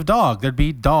 kinds of dog. There'd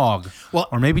be dog,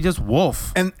 or maybe just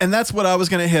wolf. And that's what I was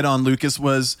going to hit on, Lucas,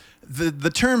 was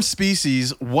the term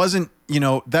species wasn't,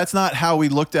 that's not how we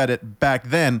looked at it back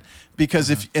then. Because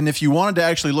if you wanted to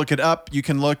actually look it up, you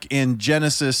can look in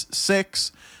Genesis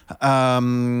 6.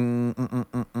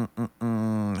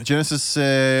 Genesis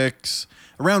 6,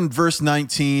 around verse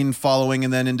 19 following,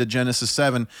 and then into Genesis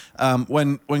 7,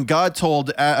 when God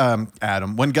told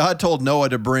Adam, when God told Noah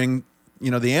to bring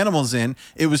the animals in,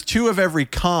 it was 2 of every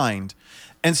kind.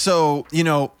 And so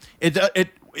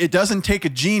it doesn't take a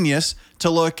genius to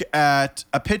look at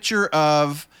a picture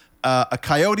of a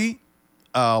coyote,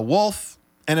 a wolf,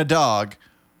 and a dog.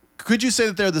 Could you say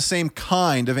that they're the same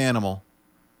kind of animal?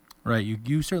 Right,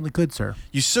 you certainly could, sir.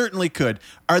 You certainly could.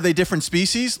 Are they different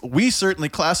species? We certainly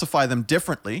classify them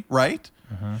differently, right?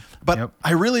 Mm-hmm. But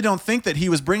I really don't think that he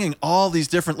was bringing all these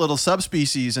different little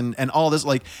subspecies and all this.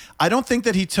 Like, I don't think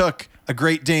that he took a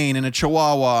Great Dane and a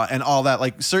Chihuahua and all that.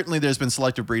 Like, certainly there's been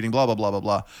selective breeding, blah, blah, blah, blah,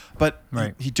 blah. But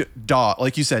he took dog,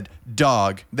 like you said,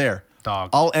 dog. There.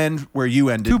 Dog. I'll end where you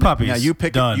ended. 2 puppies. Yeah, you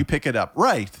pick Done. it. You pick it up.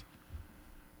 Right.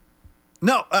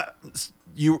 No,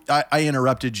 I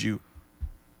interrupted you.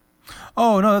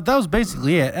 Oh, no, that was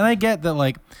basically it. And I get that,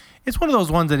 like, it's one of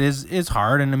those ones that is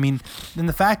hard. And I mean, and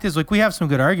the fact is, like, we have some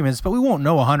good arguments, but we won't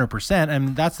know 100%.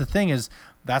 And that's the thing, is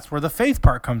that's where the faith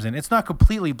part comes in. It's not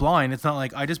completely blind. It's not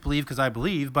like I just believe because I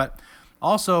believe. But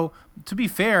also, to be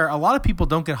fair, a lot of people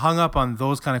don't get hung up on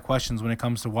those kind of questions when it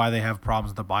comes to why they have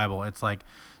problems with the Bible. It's like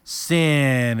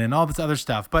sin and all this other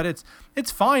stuff. But it's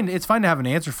fine. It's fine to have an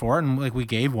answer for it. And like, we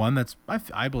gave one that's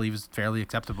I believe is fairly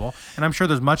acceptable. And I'm sure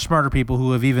there's much smarter people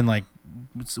who have even like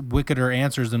wickeder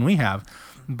answers than we have.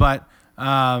 But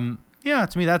yeah,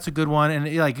 to me, that's a good one.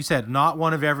 And like you said, not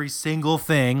one of every single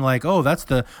thing. Like, oh, that's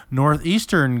the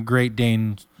northeastern Great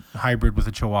Dane hybrid with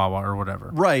a Chihuahua or whatever.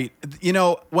 Right.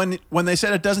 When they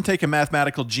said it doesn't take a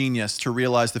mathematical genius to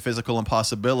realize the physical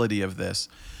impossibility of this,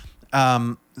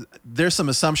 there's some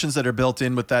assumptions that are built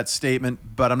in with that statement,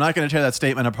 but I'm not going to tear that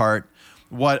statement apart.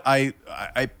 What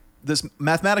this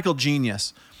mathematical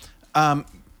genius,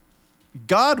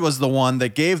 God was the one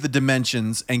that gave the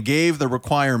dimensions and gave the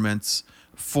requirements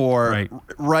for,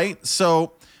 right?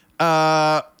 So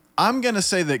I'm going to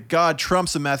say that God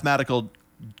trumps a mathematical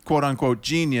quote unquote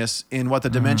genius in what the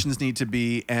dimensions need to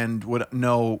be and would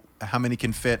know how many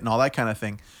can fit and all that kind of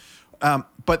thing.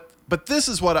 But this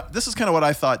is kind of what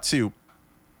I thought too,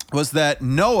 was that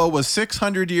Noah was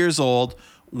 600 years old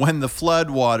when the flood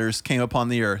waters came upon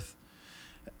the earth.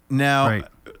 Now,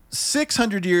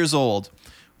 600 years old.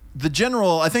 I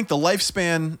think the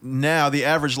lifespan now, the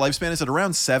average lifespan is at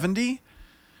around 70.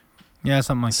 Yeah,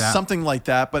 something like that. Something like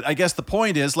that. But I guess the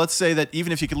point is, let's say that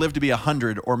even if you could live to be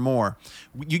 100 or more,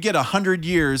 you get 100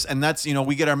 years, and that's,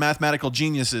 we get our mathematical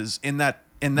geniuses in that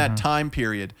time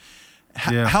period.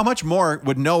 How much more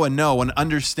would Noah know and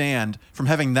understand from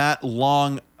having that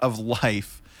long of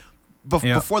life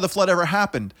before the flood ever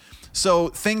happened? So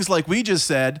things like we just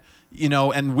said,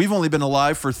 and we've only been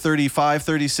alive for 35,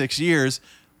 36 years.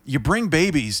 You bring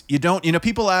babies. You don't,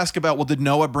 people ask about, well, did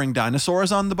Noah bring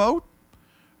dinosaurs on the boat?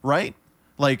 Right?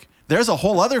 Like, there's a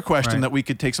whole other question that we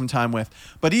could take some time with.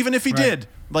 But even if he did,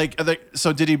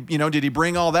 so did he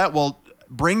bring all that? Well,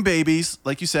 bring babies,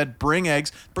 like you said, bring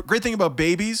eggs. But great thing about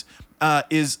babies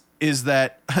is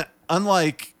that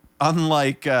unlike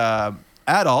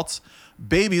adults,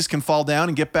 babies can fall down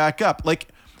and get back up. Like,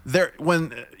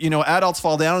 when adults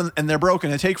fall down and they're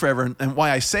broken, they take forever. And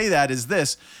why I say that is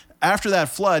this: after that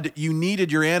flood, you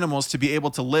needed your animals to be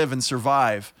able to live and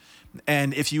survive.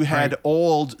 And if you had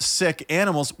old, sick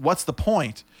animals, what's the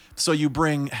point? So you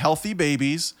bring healthy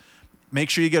babies. Make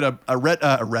sure you get a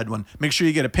red one. Make sure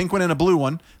you get a pink one and a blue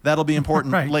one. That'll be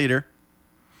important later.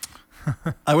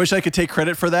 I wish I could take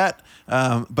credit for that,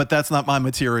 but that's not my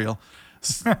material.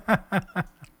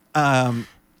 And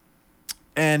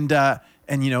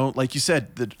like you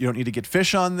said, you don't need to get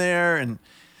fish on there. And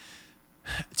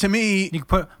to me, you can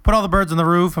put all the birds on the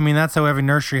roof. I mean, that's how every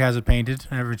nursery has it painted,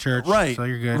 every church. Right. So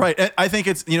you're good. Right. I think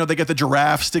it's, they get the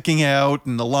giraffe sticking out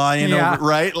and the lion over,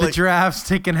 right? The giraffe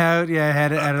sticking out. Yeah,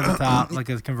 head out of the top, like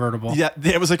a convertible. Yeah,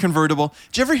 it was a convertible.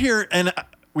 Did you ever hear, and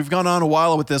we've gone on a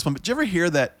while with this one, but did you ever hear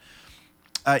that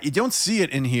you don't see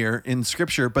it in here in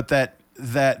scripture, but that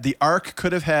the ark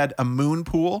could have had a moon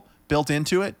pool built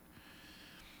into it?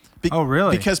 Oh,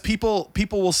 really? Because people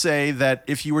will say that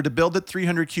if you were to build it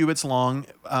 300 cubits long,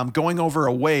 going over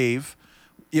a wave,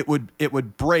 it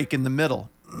would break in the middle.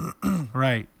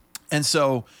 Right. And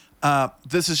so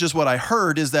this is just what I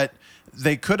heard, is that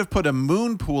they could have put a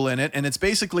moon pool in it, and it's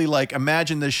basically like,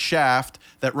 imagine this shaft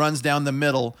that runs down the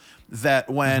middle, that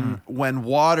when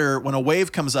a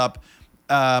wave comes up,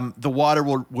 the water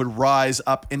would rise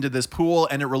up into this pool,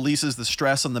 and it releases the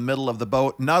stress on the middle of the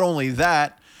boat. Not only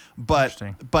that, but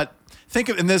think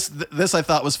of, and this I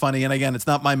thought was funny, and again, it's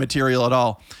not my material at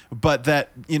all, but that,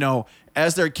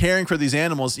 as they're caring for these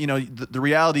animals, the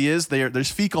reality is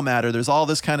there's fecal matter, there's all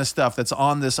this kind of stuff that's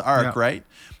on this ark, right?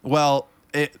 Well,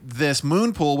 this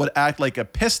moon pool would act like a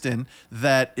piston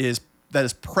that is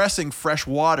pressing fresh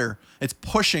water. It's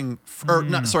pushing,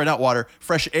 not water,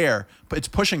 fresh air. But it's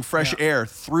pushing fresh air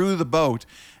through the boat.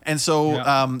 And so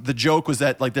the joke was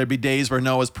that like there'd be days where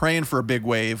Noah's praying for a big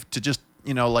wave to just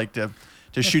to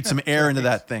shoot some air into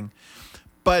that thing.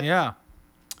 But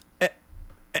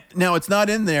now it's not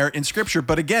in there in Scripture.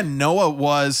 But again, Noah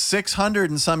was 600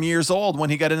 and some years old when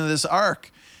he got into this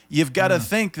ark. You've got to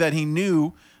think that he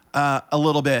knew a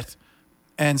little bit,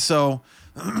 and so.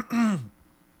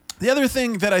 The other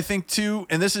thing that I think too,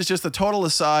 and this is just a total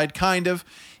aside, kind of,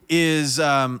 is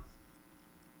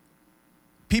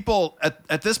people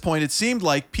at this point, it seemed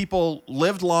like people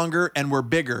lived longer and were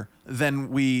bigger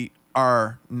than we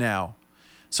are now.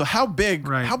 So how big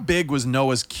was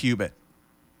Noah's cubit?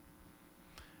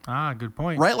 Good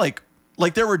point. Right,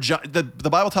 like there were the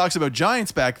Bible talks about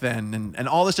giants back then, and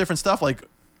all this different stuff. Like,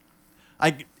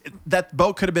 that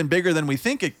boat could have been bigger than we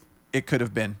think it could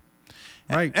have been.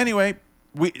 Right. Anyway.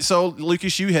 So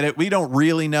Lucas, you hit it. We don't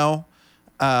really know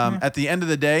at the end of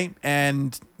the day.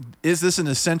 And is this an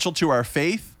essential to our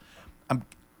faith?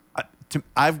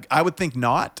 I would think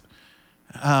not.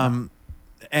 And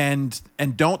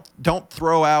don't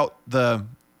throw out the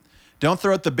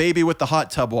baby with the hot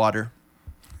tub water.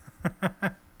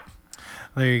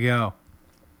 There you go.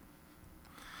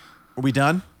 Are we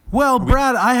done? Well,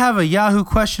 Brad, I have a Yahoo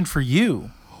question for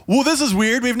you. Well, this is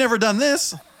weird. We've never done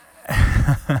this.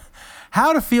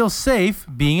 How to feel safe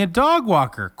being a dog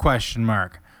walker? ?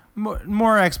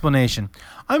 More explanation.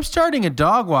 I'm starting a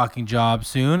dog walking job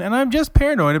soon, and I'm just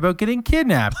paranoid about getting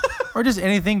kidnapped or just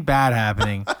anything bad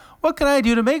happening. What can I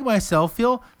do to make myself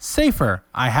feel safer?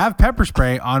 I have pepper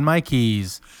spray on my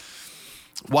keys.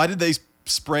 Why did they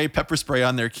spray pepper spray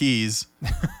on their keys?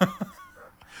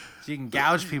 So you can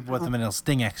gouge people with them and it'll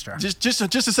sting extra. Just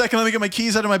a second. Let me get my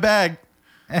keys out of my bag.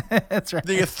 That's right.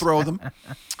 Then you throw them.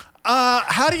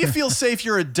 How do you feel safe?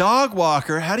 You're a dog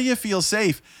walker. How do you feel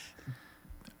safe?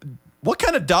 What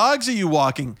kind of dogs are you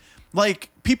walking? Like,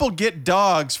 people get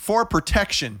dogs for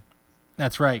protection.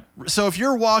 That's right. So if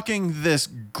you're walking this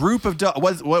group of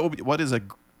dogs, what is a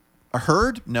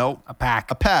herd? No. A pack.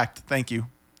 A pack. Thank you.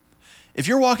 If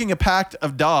you're walking a pack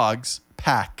of dogs,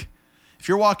 pack. If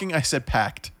you're walking, I said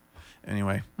packed.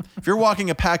 Anyway, if you're walking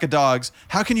a pack of dogs,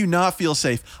 how can you not feel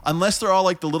safe? Unless they're all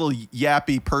like the little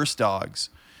yappy purse dogs.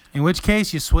 In which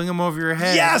case, you swing them over your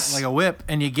head like a whip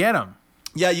and you get them.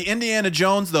 Yeah, you Indiana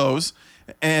Jones those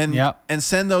and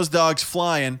send those dogs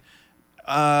flying.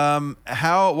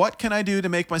 What can I do to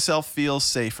make myself feel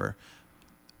safer?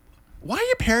 Why are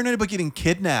you paranoid about getting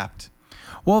kidnapped?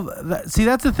 Well, see,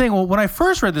 that's the thing. Well, when I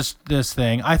first read this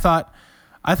thing, I thought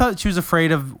she was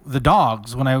afraid of the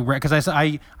dogs when I read, because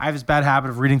I have this bad habit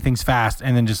of reading things fast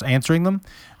and then just answering them.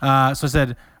 So I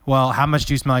said, well, how much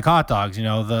do you smell like hot dogs?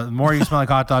 The more you smell like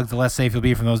hot dogs, the less safe you'll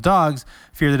be from those dogs.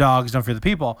 Fear the dogs, don't fear the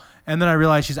people. And then I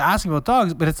realized she's asking about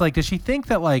dogs, but it's like, does she think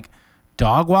that like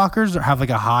dog walkers have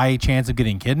like a high chance of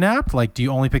getting kidnapped? Like, do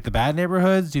you only pick the bad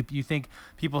neighborhoods? Do you think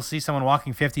people see someone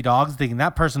walking 50 dogs thinking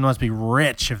that person must be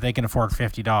rich if they can afford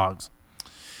 50 dogs?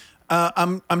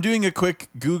 I'm doing a quick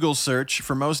Google search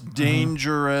for most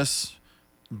dangerous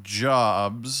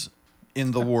jobs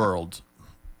in the world.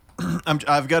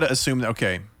 I've got to assume that.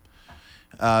 Okay.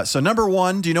 So number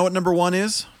one, do you know what number one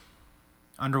is?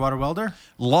 Underwater welder?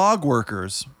 Log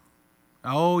workers.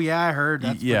 Oh yeah, I heard.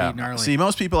 That's pretty gnarly. See,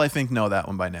 most people I think know that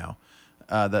one by now.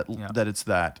 That it's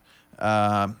that.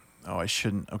 I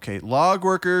shouldn't. Okay, log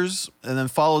workers, and then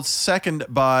followed second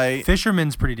by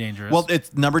fishermen's pretty dangerous. Well,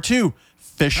 it's number two.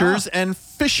 Fishers and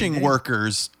fishing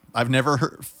workers. I've never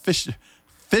heard fishers.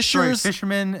 Sorry,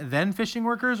 fishermen, then fishing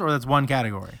workers, or that's one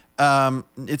category.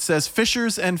 It says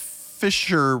fishers and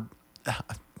fisher.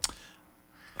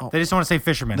 They just want to say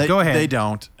fishermen. Go ahead. They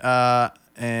don't.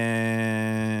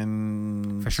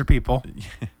 And fisher people. Did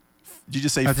you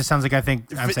just say? That just sounds like I'm saying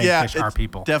fish are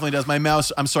people. Definitely does. My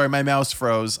mouse. I'm sorry, my mouse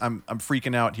froze. I'm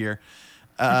freaking out here.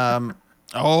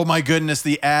 Oh my goodness,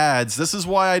 the ads. This is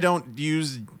why I don't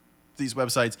use these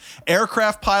websites.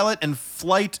 Aircraft pilot and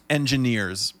flight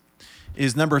engineers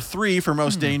is number 3 for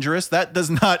most dangerous. That does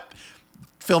not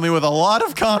fill me with a lot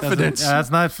of confidence.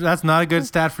 That's not a good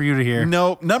stat for you to hear.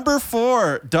 Nope. Number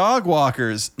 4, dog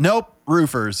walkers. Nope,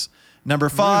 roofers. Number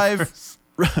 5,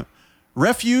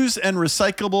 refuse and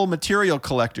recyclable material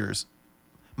collectors.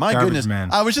 My Garbage goodness. man.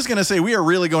 I was just going to say, we are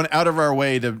really going out of our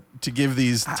way to give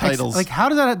these titles. Like, how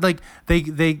does that, like, they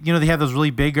have those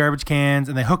really big garbage cans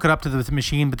and they hook it up to the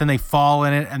machine, but then they fall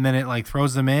in it and then it like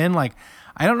throws them in. Like,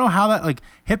 I don't know how that, like,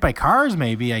 hit by cars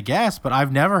maybe, I guess, but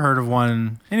I've never heard of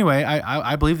one. Anyway,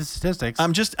 I believe the statistics.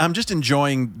 I'm just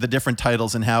enjoying the different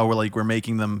titles and how we're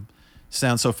making them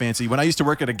sound so fancy. When I used to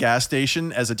work at a gas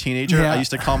station as a teenager, Yeah. I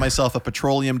used to call myself a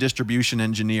petroleum distribution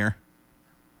engineer.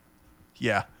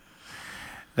 Yeah.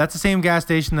 That's the same gas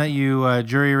station that you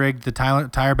jury rigged the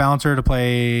tire balancer to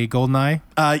play GoldenEye.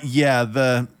 Yeah,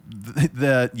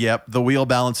 the wheel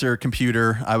balancer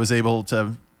computer. I was able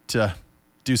to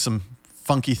do some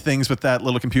funky things with that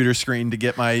little computer screen to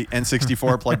get my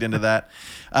N64 plugged into that.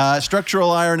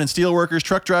 Structural iron and steel workers,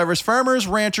 truck drivers, farmers,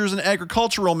 ranchers, and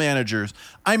agricultural managers.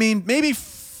 I mean, maybe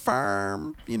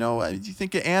farm. You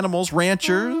think of animals,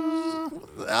 ranchers.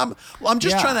 I'm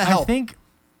just trying to help. I think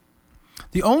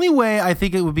the only way I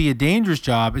think it would be a dangerous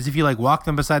job is if you like walk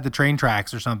them beside the train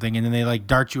tracks or something, and then they like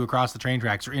dart you across the train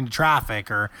tracks or into traffic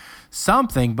or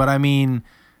something. But I mean,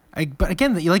 but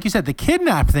again, like you said, the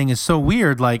kidnap thing is so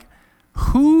weird. Like,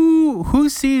 who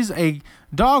sees a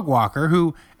dog walker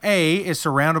who A, is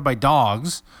surrounded by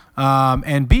dogs,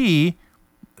 and B,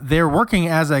 they're working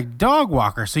as a dog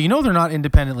walker, so they're not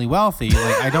independently wealthy.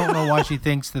 Like, I don't know why she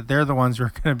thinks that they're the ones who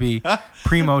are going to be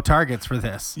primo targets for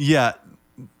this. Yeah.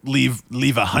 Leave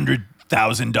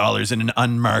 $100,000 in an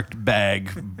unmarked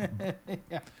bag.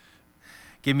 Yeah.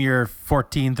 Give me your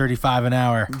 $14.35 an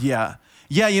hour. Yeah.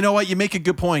 You know what? You make a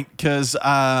good point, because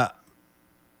I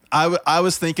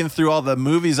was thinking through all the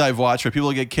movies I've watched where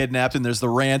people get kidnapped and there's the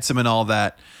ransom and all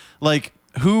that. Like,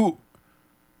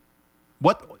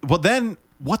 what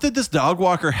did this dog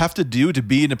walker have to do to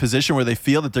be in a position where they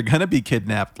feel that they're going to be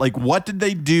kidnapped? Like, what did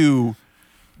they do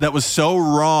that was so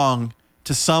wrong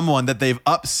to someone that they've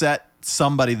upset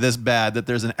somebody this bad that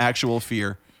there's an actual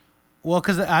fear? Well,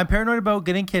 because I'm paranoid about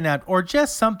getting kidnapped or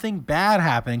just something bad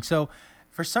happening. So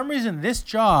for some reason, this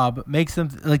job makes them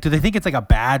like, do they think it's like a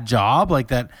bad job? Like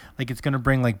that, like it's going to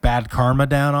bring like bad karma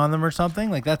down on them or something?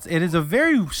 Like it is a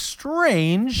very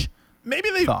strange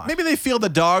thought. Maybe they feel the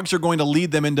dogs are going to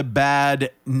lead them into bad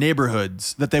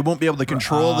neighborhoods, that they won't be able to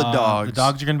control the dogs. The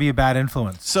dogs are going to be a bad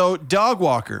influence. So dog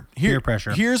walker, peer pressure.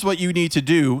 Here's what you need to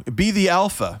do. Be the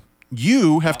alpha.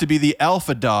 You have to be the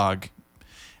alpha dog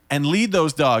and lead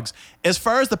those dogs. As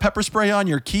far as the pepper spray on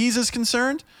your keys is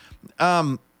concerned,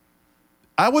 I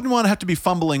wouldn't want to have to be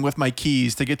fumbling with my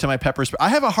keys to get to my pepper spray. I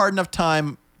have a hard enough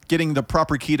time getting the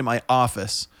proper key to my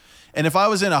office. And if I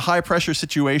was in a high pressure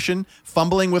situation,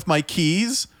 fumbling with my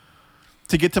keys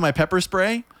to get to my pepper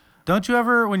spray. Don't you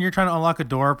ever, when you're trying to unlock a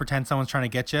door, pretend someone's trying to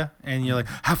get you and you're like,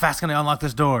 how fast can I unlock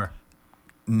this door?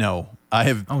 No, I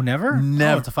have. Oh, never?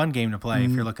 Never. Oh, it's a fun game to play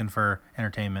if you're looking for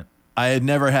entertainment. I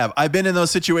never have. I've been in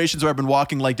those situations where I've been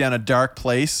walking like down a dark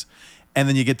place and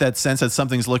then you get that sense that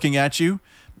something's looking at you.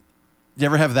 You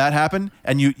ever have that happen?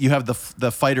 And you have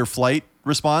the fight or flight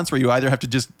response where you either have to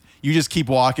just keep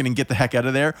walking and get the heck out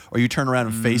of there, or you turn around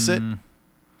and face it?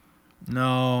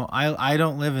 No, I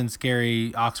don't live in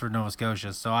scary Oxford, Nova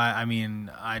Scotia, so I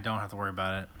mean, I don't have to worry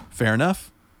about it. Fair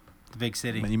enough. The big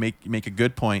city. You make a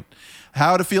good point.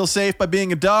 How to feel safe by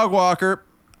being a dog walker.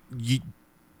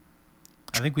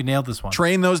 I think we nailed this one.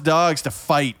 Train those dogs to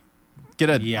fight.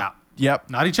 Yeah. Yep.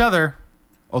 Not each other.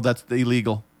 Oh, that's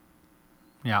illegal.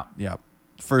 Yeah. Yeah.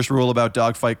 First rule about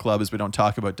Dogfight Club is we don't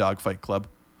talk about Dogfight Club.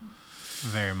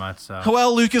 Very much so.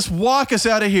 Well, Lucas, walk us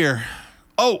out of here.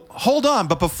 Oh, hold on.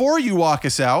 But before you walk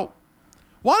us out,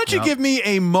 why don't you give me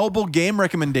a mobile game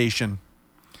recommendation?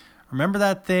 Remember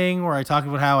that thing where I talked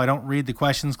about how I don't read the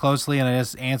questions closely and I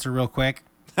just answer real quick?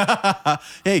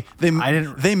 Hey,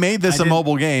 they made this a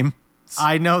mobile game.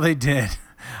 I know they did.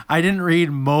 I didn't read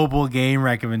mobile game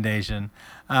recommendation.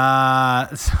 So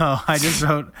I just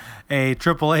wrote a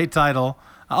AAA title.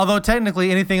 Although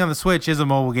technically anything on the Switch is a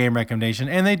mobile game recommendation,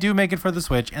 and they do make it for the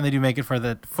Switch and they do make it for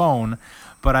the phone,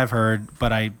 but I've heard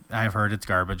it's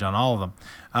garbage on all of them.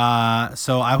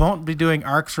 So I won't be doing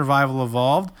Ark Survival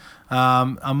Evolved.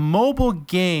 A mobile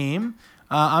game.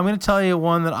 I'm going to tell you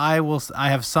one that I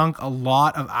have sunk a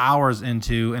lot of hours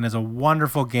into, and is a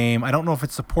wonderful game. I don't know if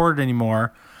it's supported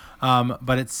anymore,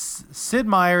 but it's Sid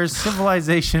Meier's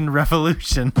Civilization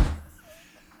Revolution.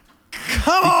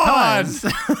 Come on!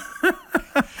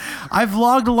 I've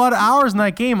logged a lot of hours in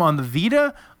that game on the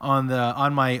Vita,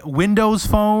 on my Windows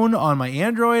phone, on my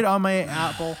Android, on my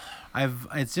Apple.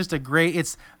 It's just a great.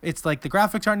 It's like the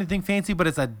graphics aren't anything fancy, but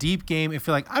it's a deep game. If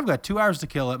you're like, I've got 2 hours to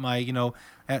kill at my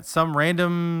at some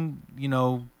random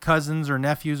cousins or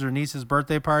nephews or niece's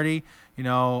birthday party, and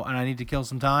I need to kill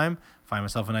some time. Find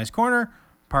myself a nice corner,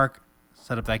 park,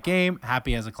 set up that game,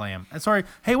 happy as a clam. And sorry,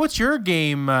 hey, what's your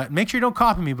game? Make sure you don't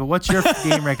copy me, but what's your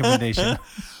game recommendation?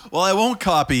 Well, I won't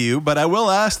copy you, but I will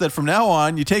ask that from now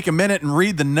on you take a minute and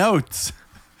read the notes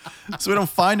so we don't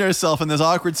find ourselves in this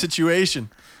awkward situation.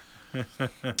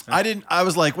 I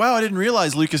was like, wow, I didn't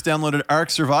realize Lucas downloaded Ark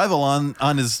Survival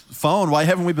on his phone. Why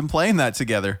haven't we been playing that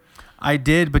together? I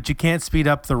did, but you can't speed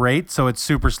up the rate, so it's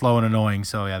super slow and annoying.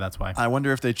 So, yeah, that's why. I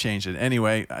wonder if they changed it.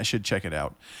 Anyway, I should check it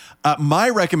out. My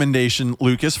recommendation,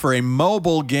 Lucas, for a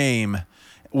mobile game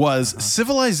was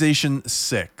Civilization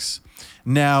 6.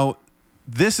 Now,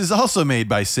 this is also made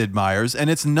by Sid Meier's,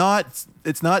 and it's not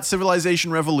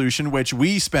Civilization Revolution, which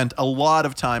we spent a lot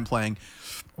of time playing.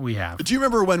 We have. Do you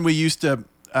remember when we used to,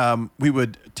 we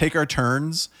would take our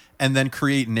turns and then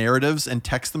create narratives and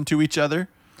text them to each other?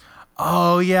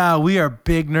 Oh, yeah, we are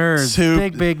big nerds.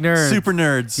 Big nerds. Super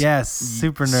nerds. Yes,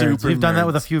 super nerds. We've done that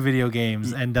with a few video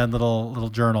games and done little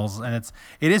journals. And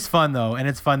it is fun, though. And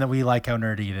it's fun that we like how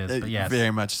nerdy it is. But yes. Very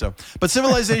much so. But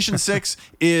Civilization 6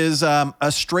 is a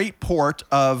straight port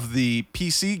of the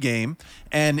PC game.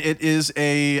 And it is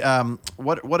a,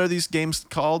 what are these games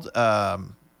called?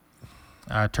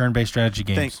 Turn-based strategy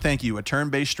games. Thank you. A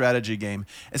turn-based strategy game.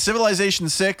 And Civilization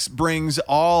 6 brings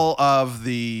all of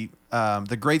the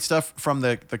great stuff from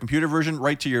the computer version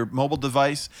right to your mobile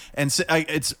device. And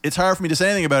it's hard for me to say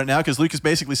anything about it now because Lucas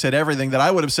basically said everything that I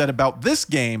would have said about this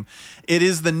game. It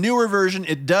is the newer version.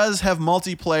 It does have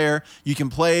multiplayer. You can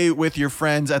play with your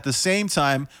friends at the same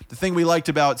time. The thing we liked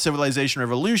about Civilization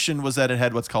Revolution was that it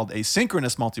had what's called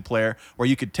asynchronous multiplayer, where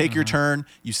you could take your turn,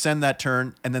 you send that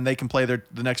turn, and then they can play the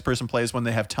next person plays when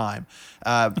they have time.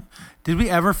 Did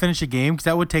we ever finish a game? Because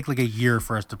that would take like a year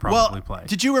for us to probably play.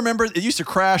 Did you remember? It used to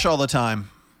crash all the time.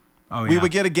 Oh, yeah. We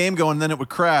would get a game going, and then it would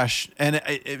crash. And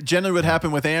it generally would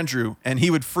happen with Andrew, and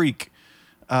he would freak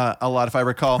a lot, if I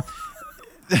recall.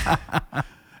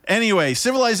 Anyway,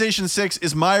 Civilization 6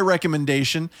 is my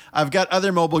recommendation. I've got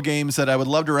other mobile games that I would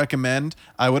love to recommend.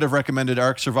 I would have recommended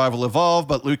Ark Survival Evolved,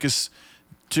 but Lucas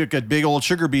took a big old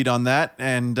sugar beat on that,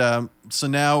 and so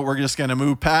now we're just going to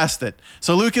move past it.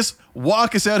 So, Lucas,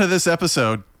 walk us out of this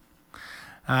episode.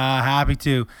 Happy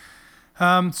to.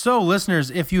 So,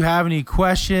 listeners, if you have any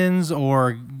questions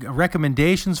or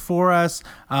recommendations for us,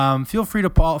 feel free to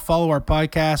follow our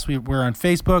podcast. We're on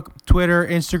Facebook, Twitter,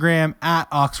 Instagram, at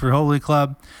Oxford Holy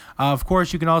Club. Of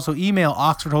course, you can also email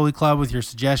Oxford Holy Club with your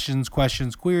suggestions,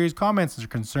 questions, queries, comments, or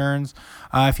concerns.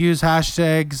 If you use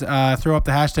hashtags, throw up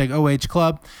the hashtag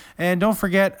OHClub. And don't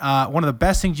forget, one of the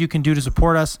best things you can do to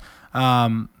support us,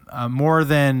 more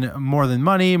than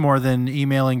money, more than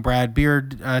emailing Brad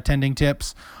Beard tending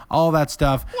tips, all that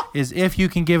stuff, is if you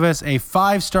can give us a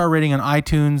 5-star rating on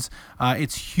iTunes.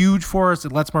 It's huge for us.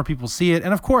 It lets more people see it.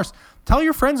 And of course, tell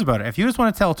your friends about it. If you just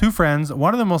want to tell 2 friends,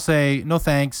 one of them will say no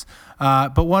thanks,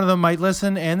 but one of them might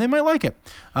listen and they might like it.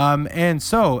 And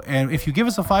if you give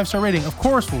us a 5-star rating, of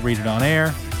course we'll read it on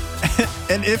air.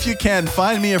 And if you can,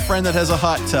 find me a friend that has a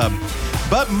hot tub.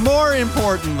 But more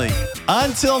importantly,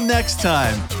 until next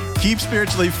time, keep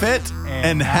spiritually fit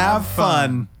and have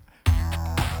fun.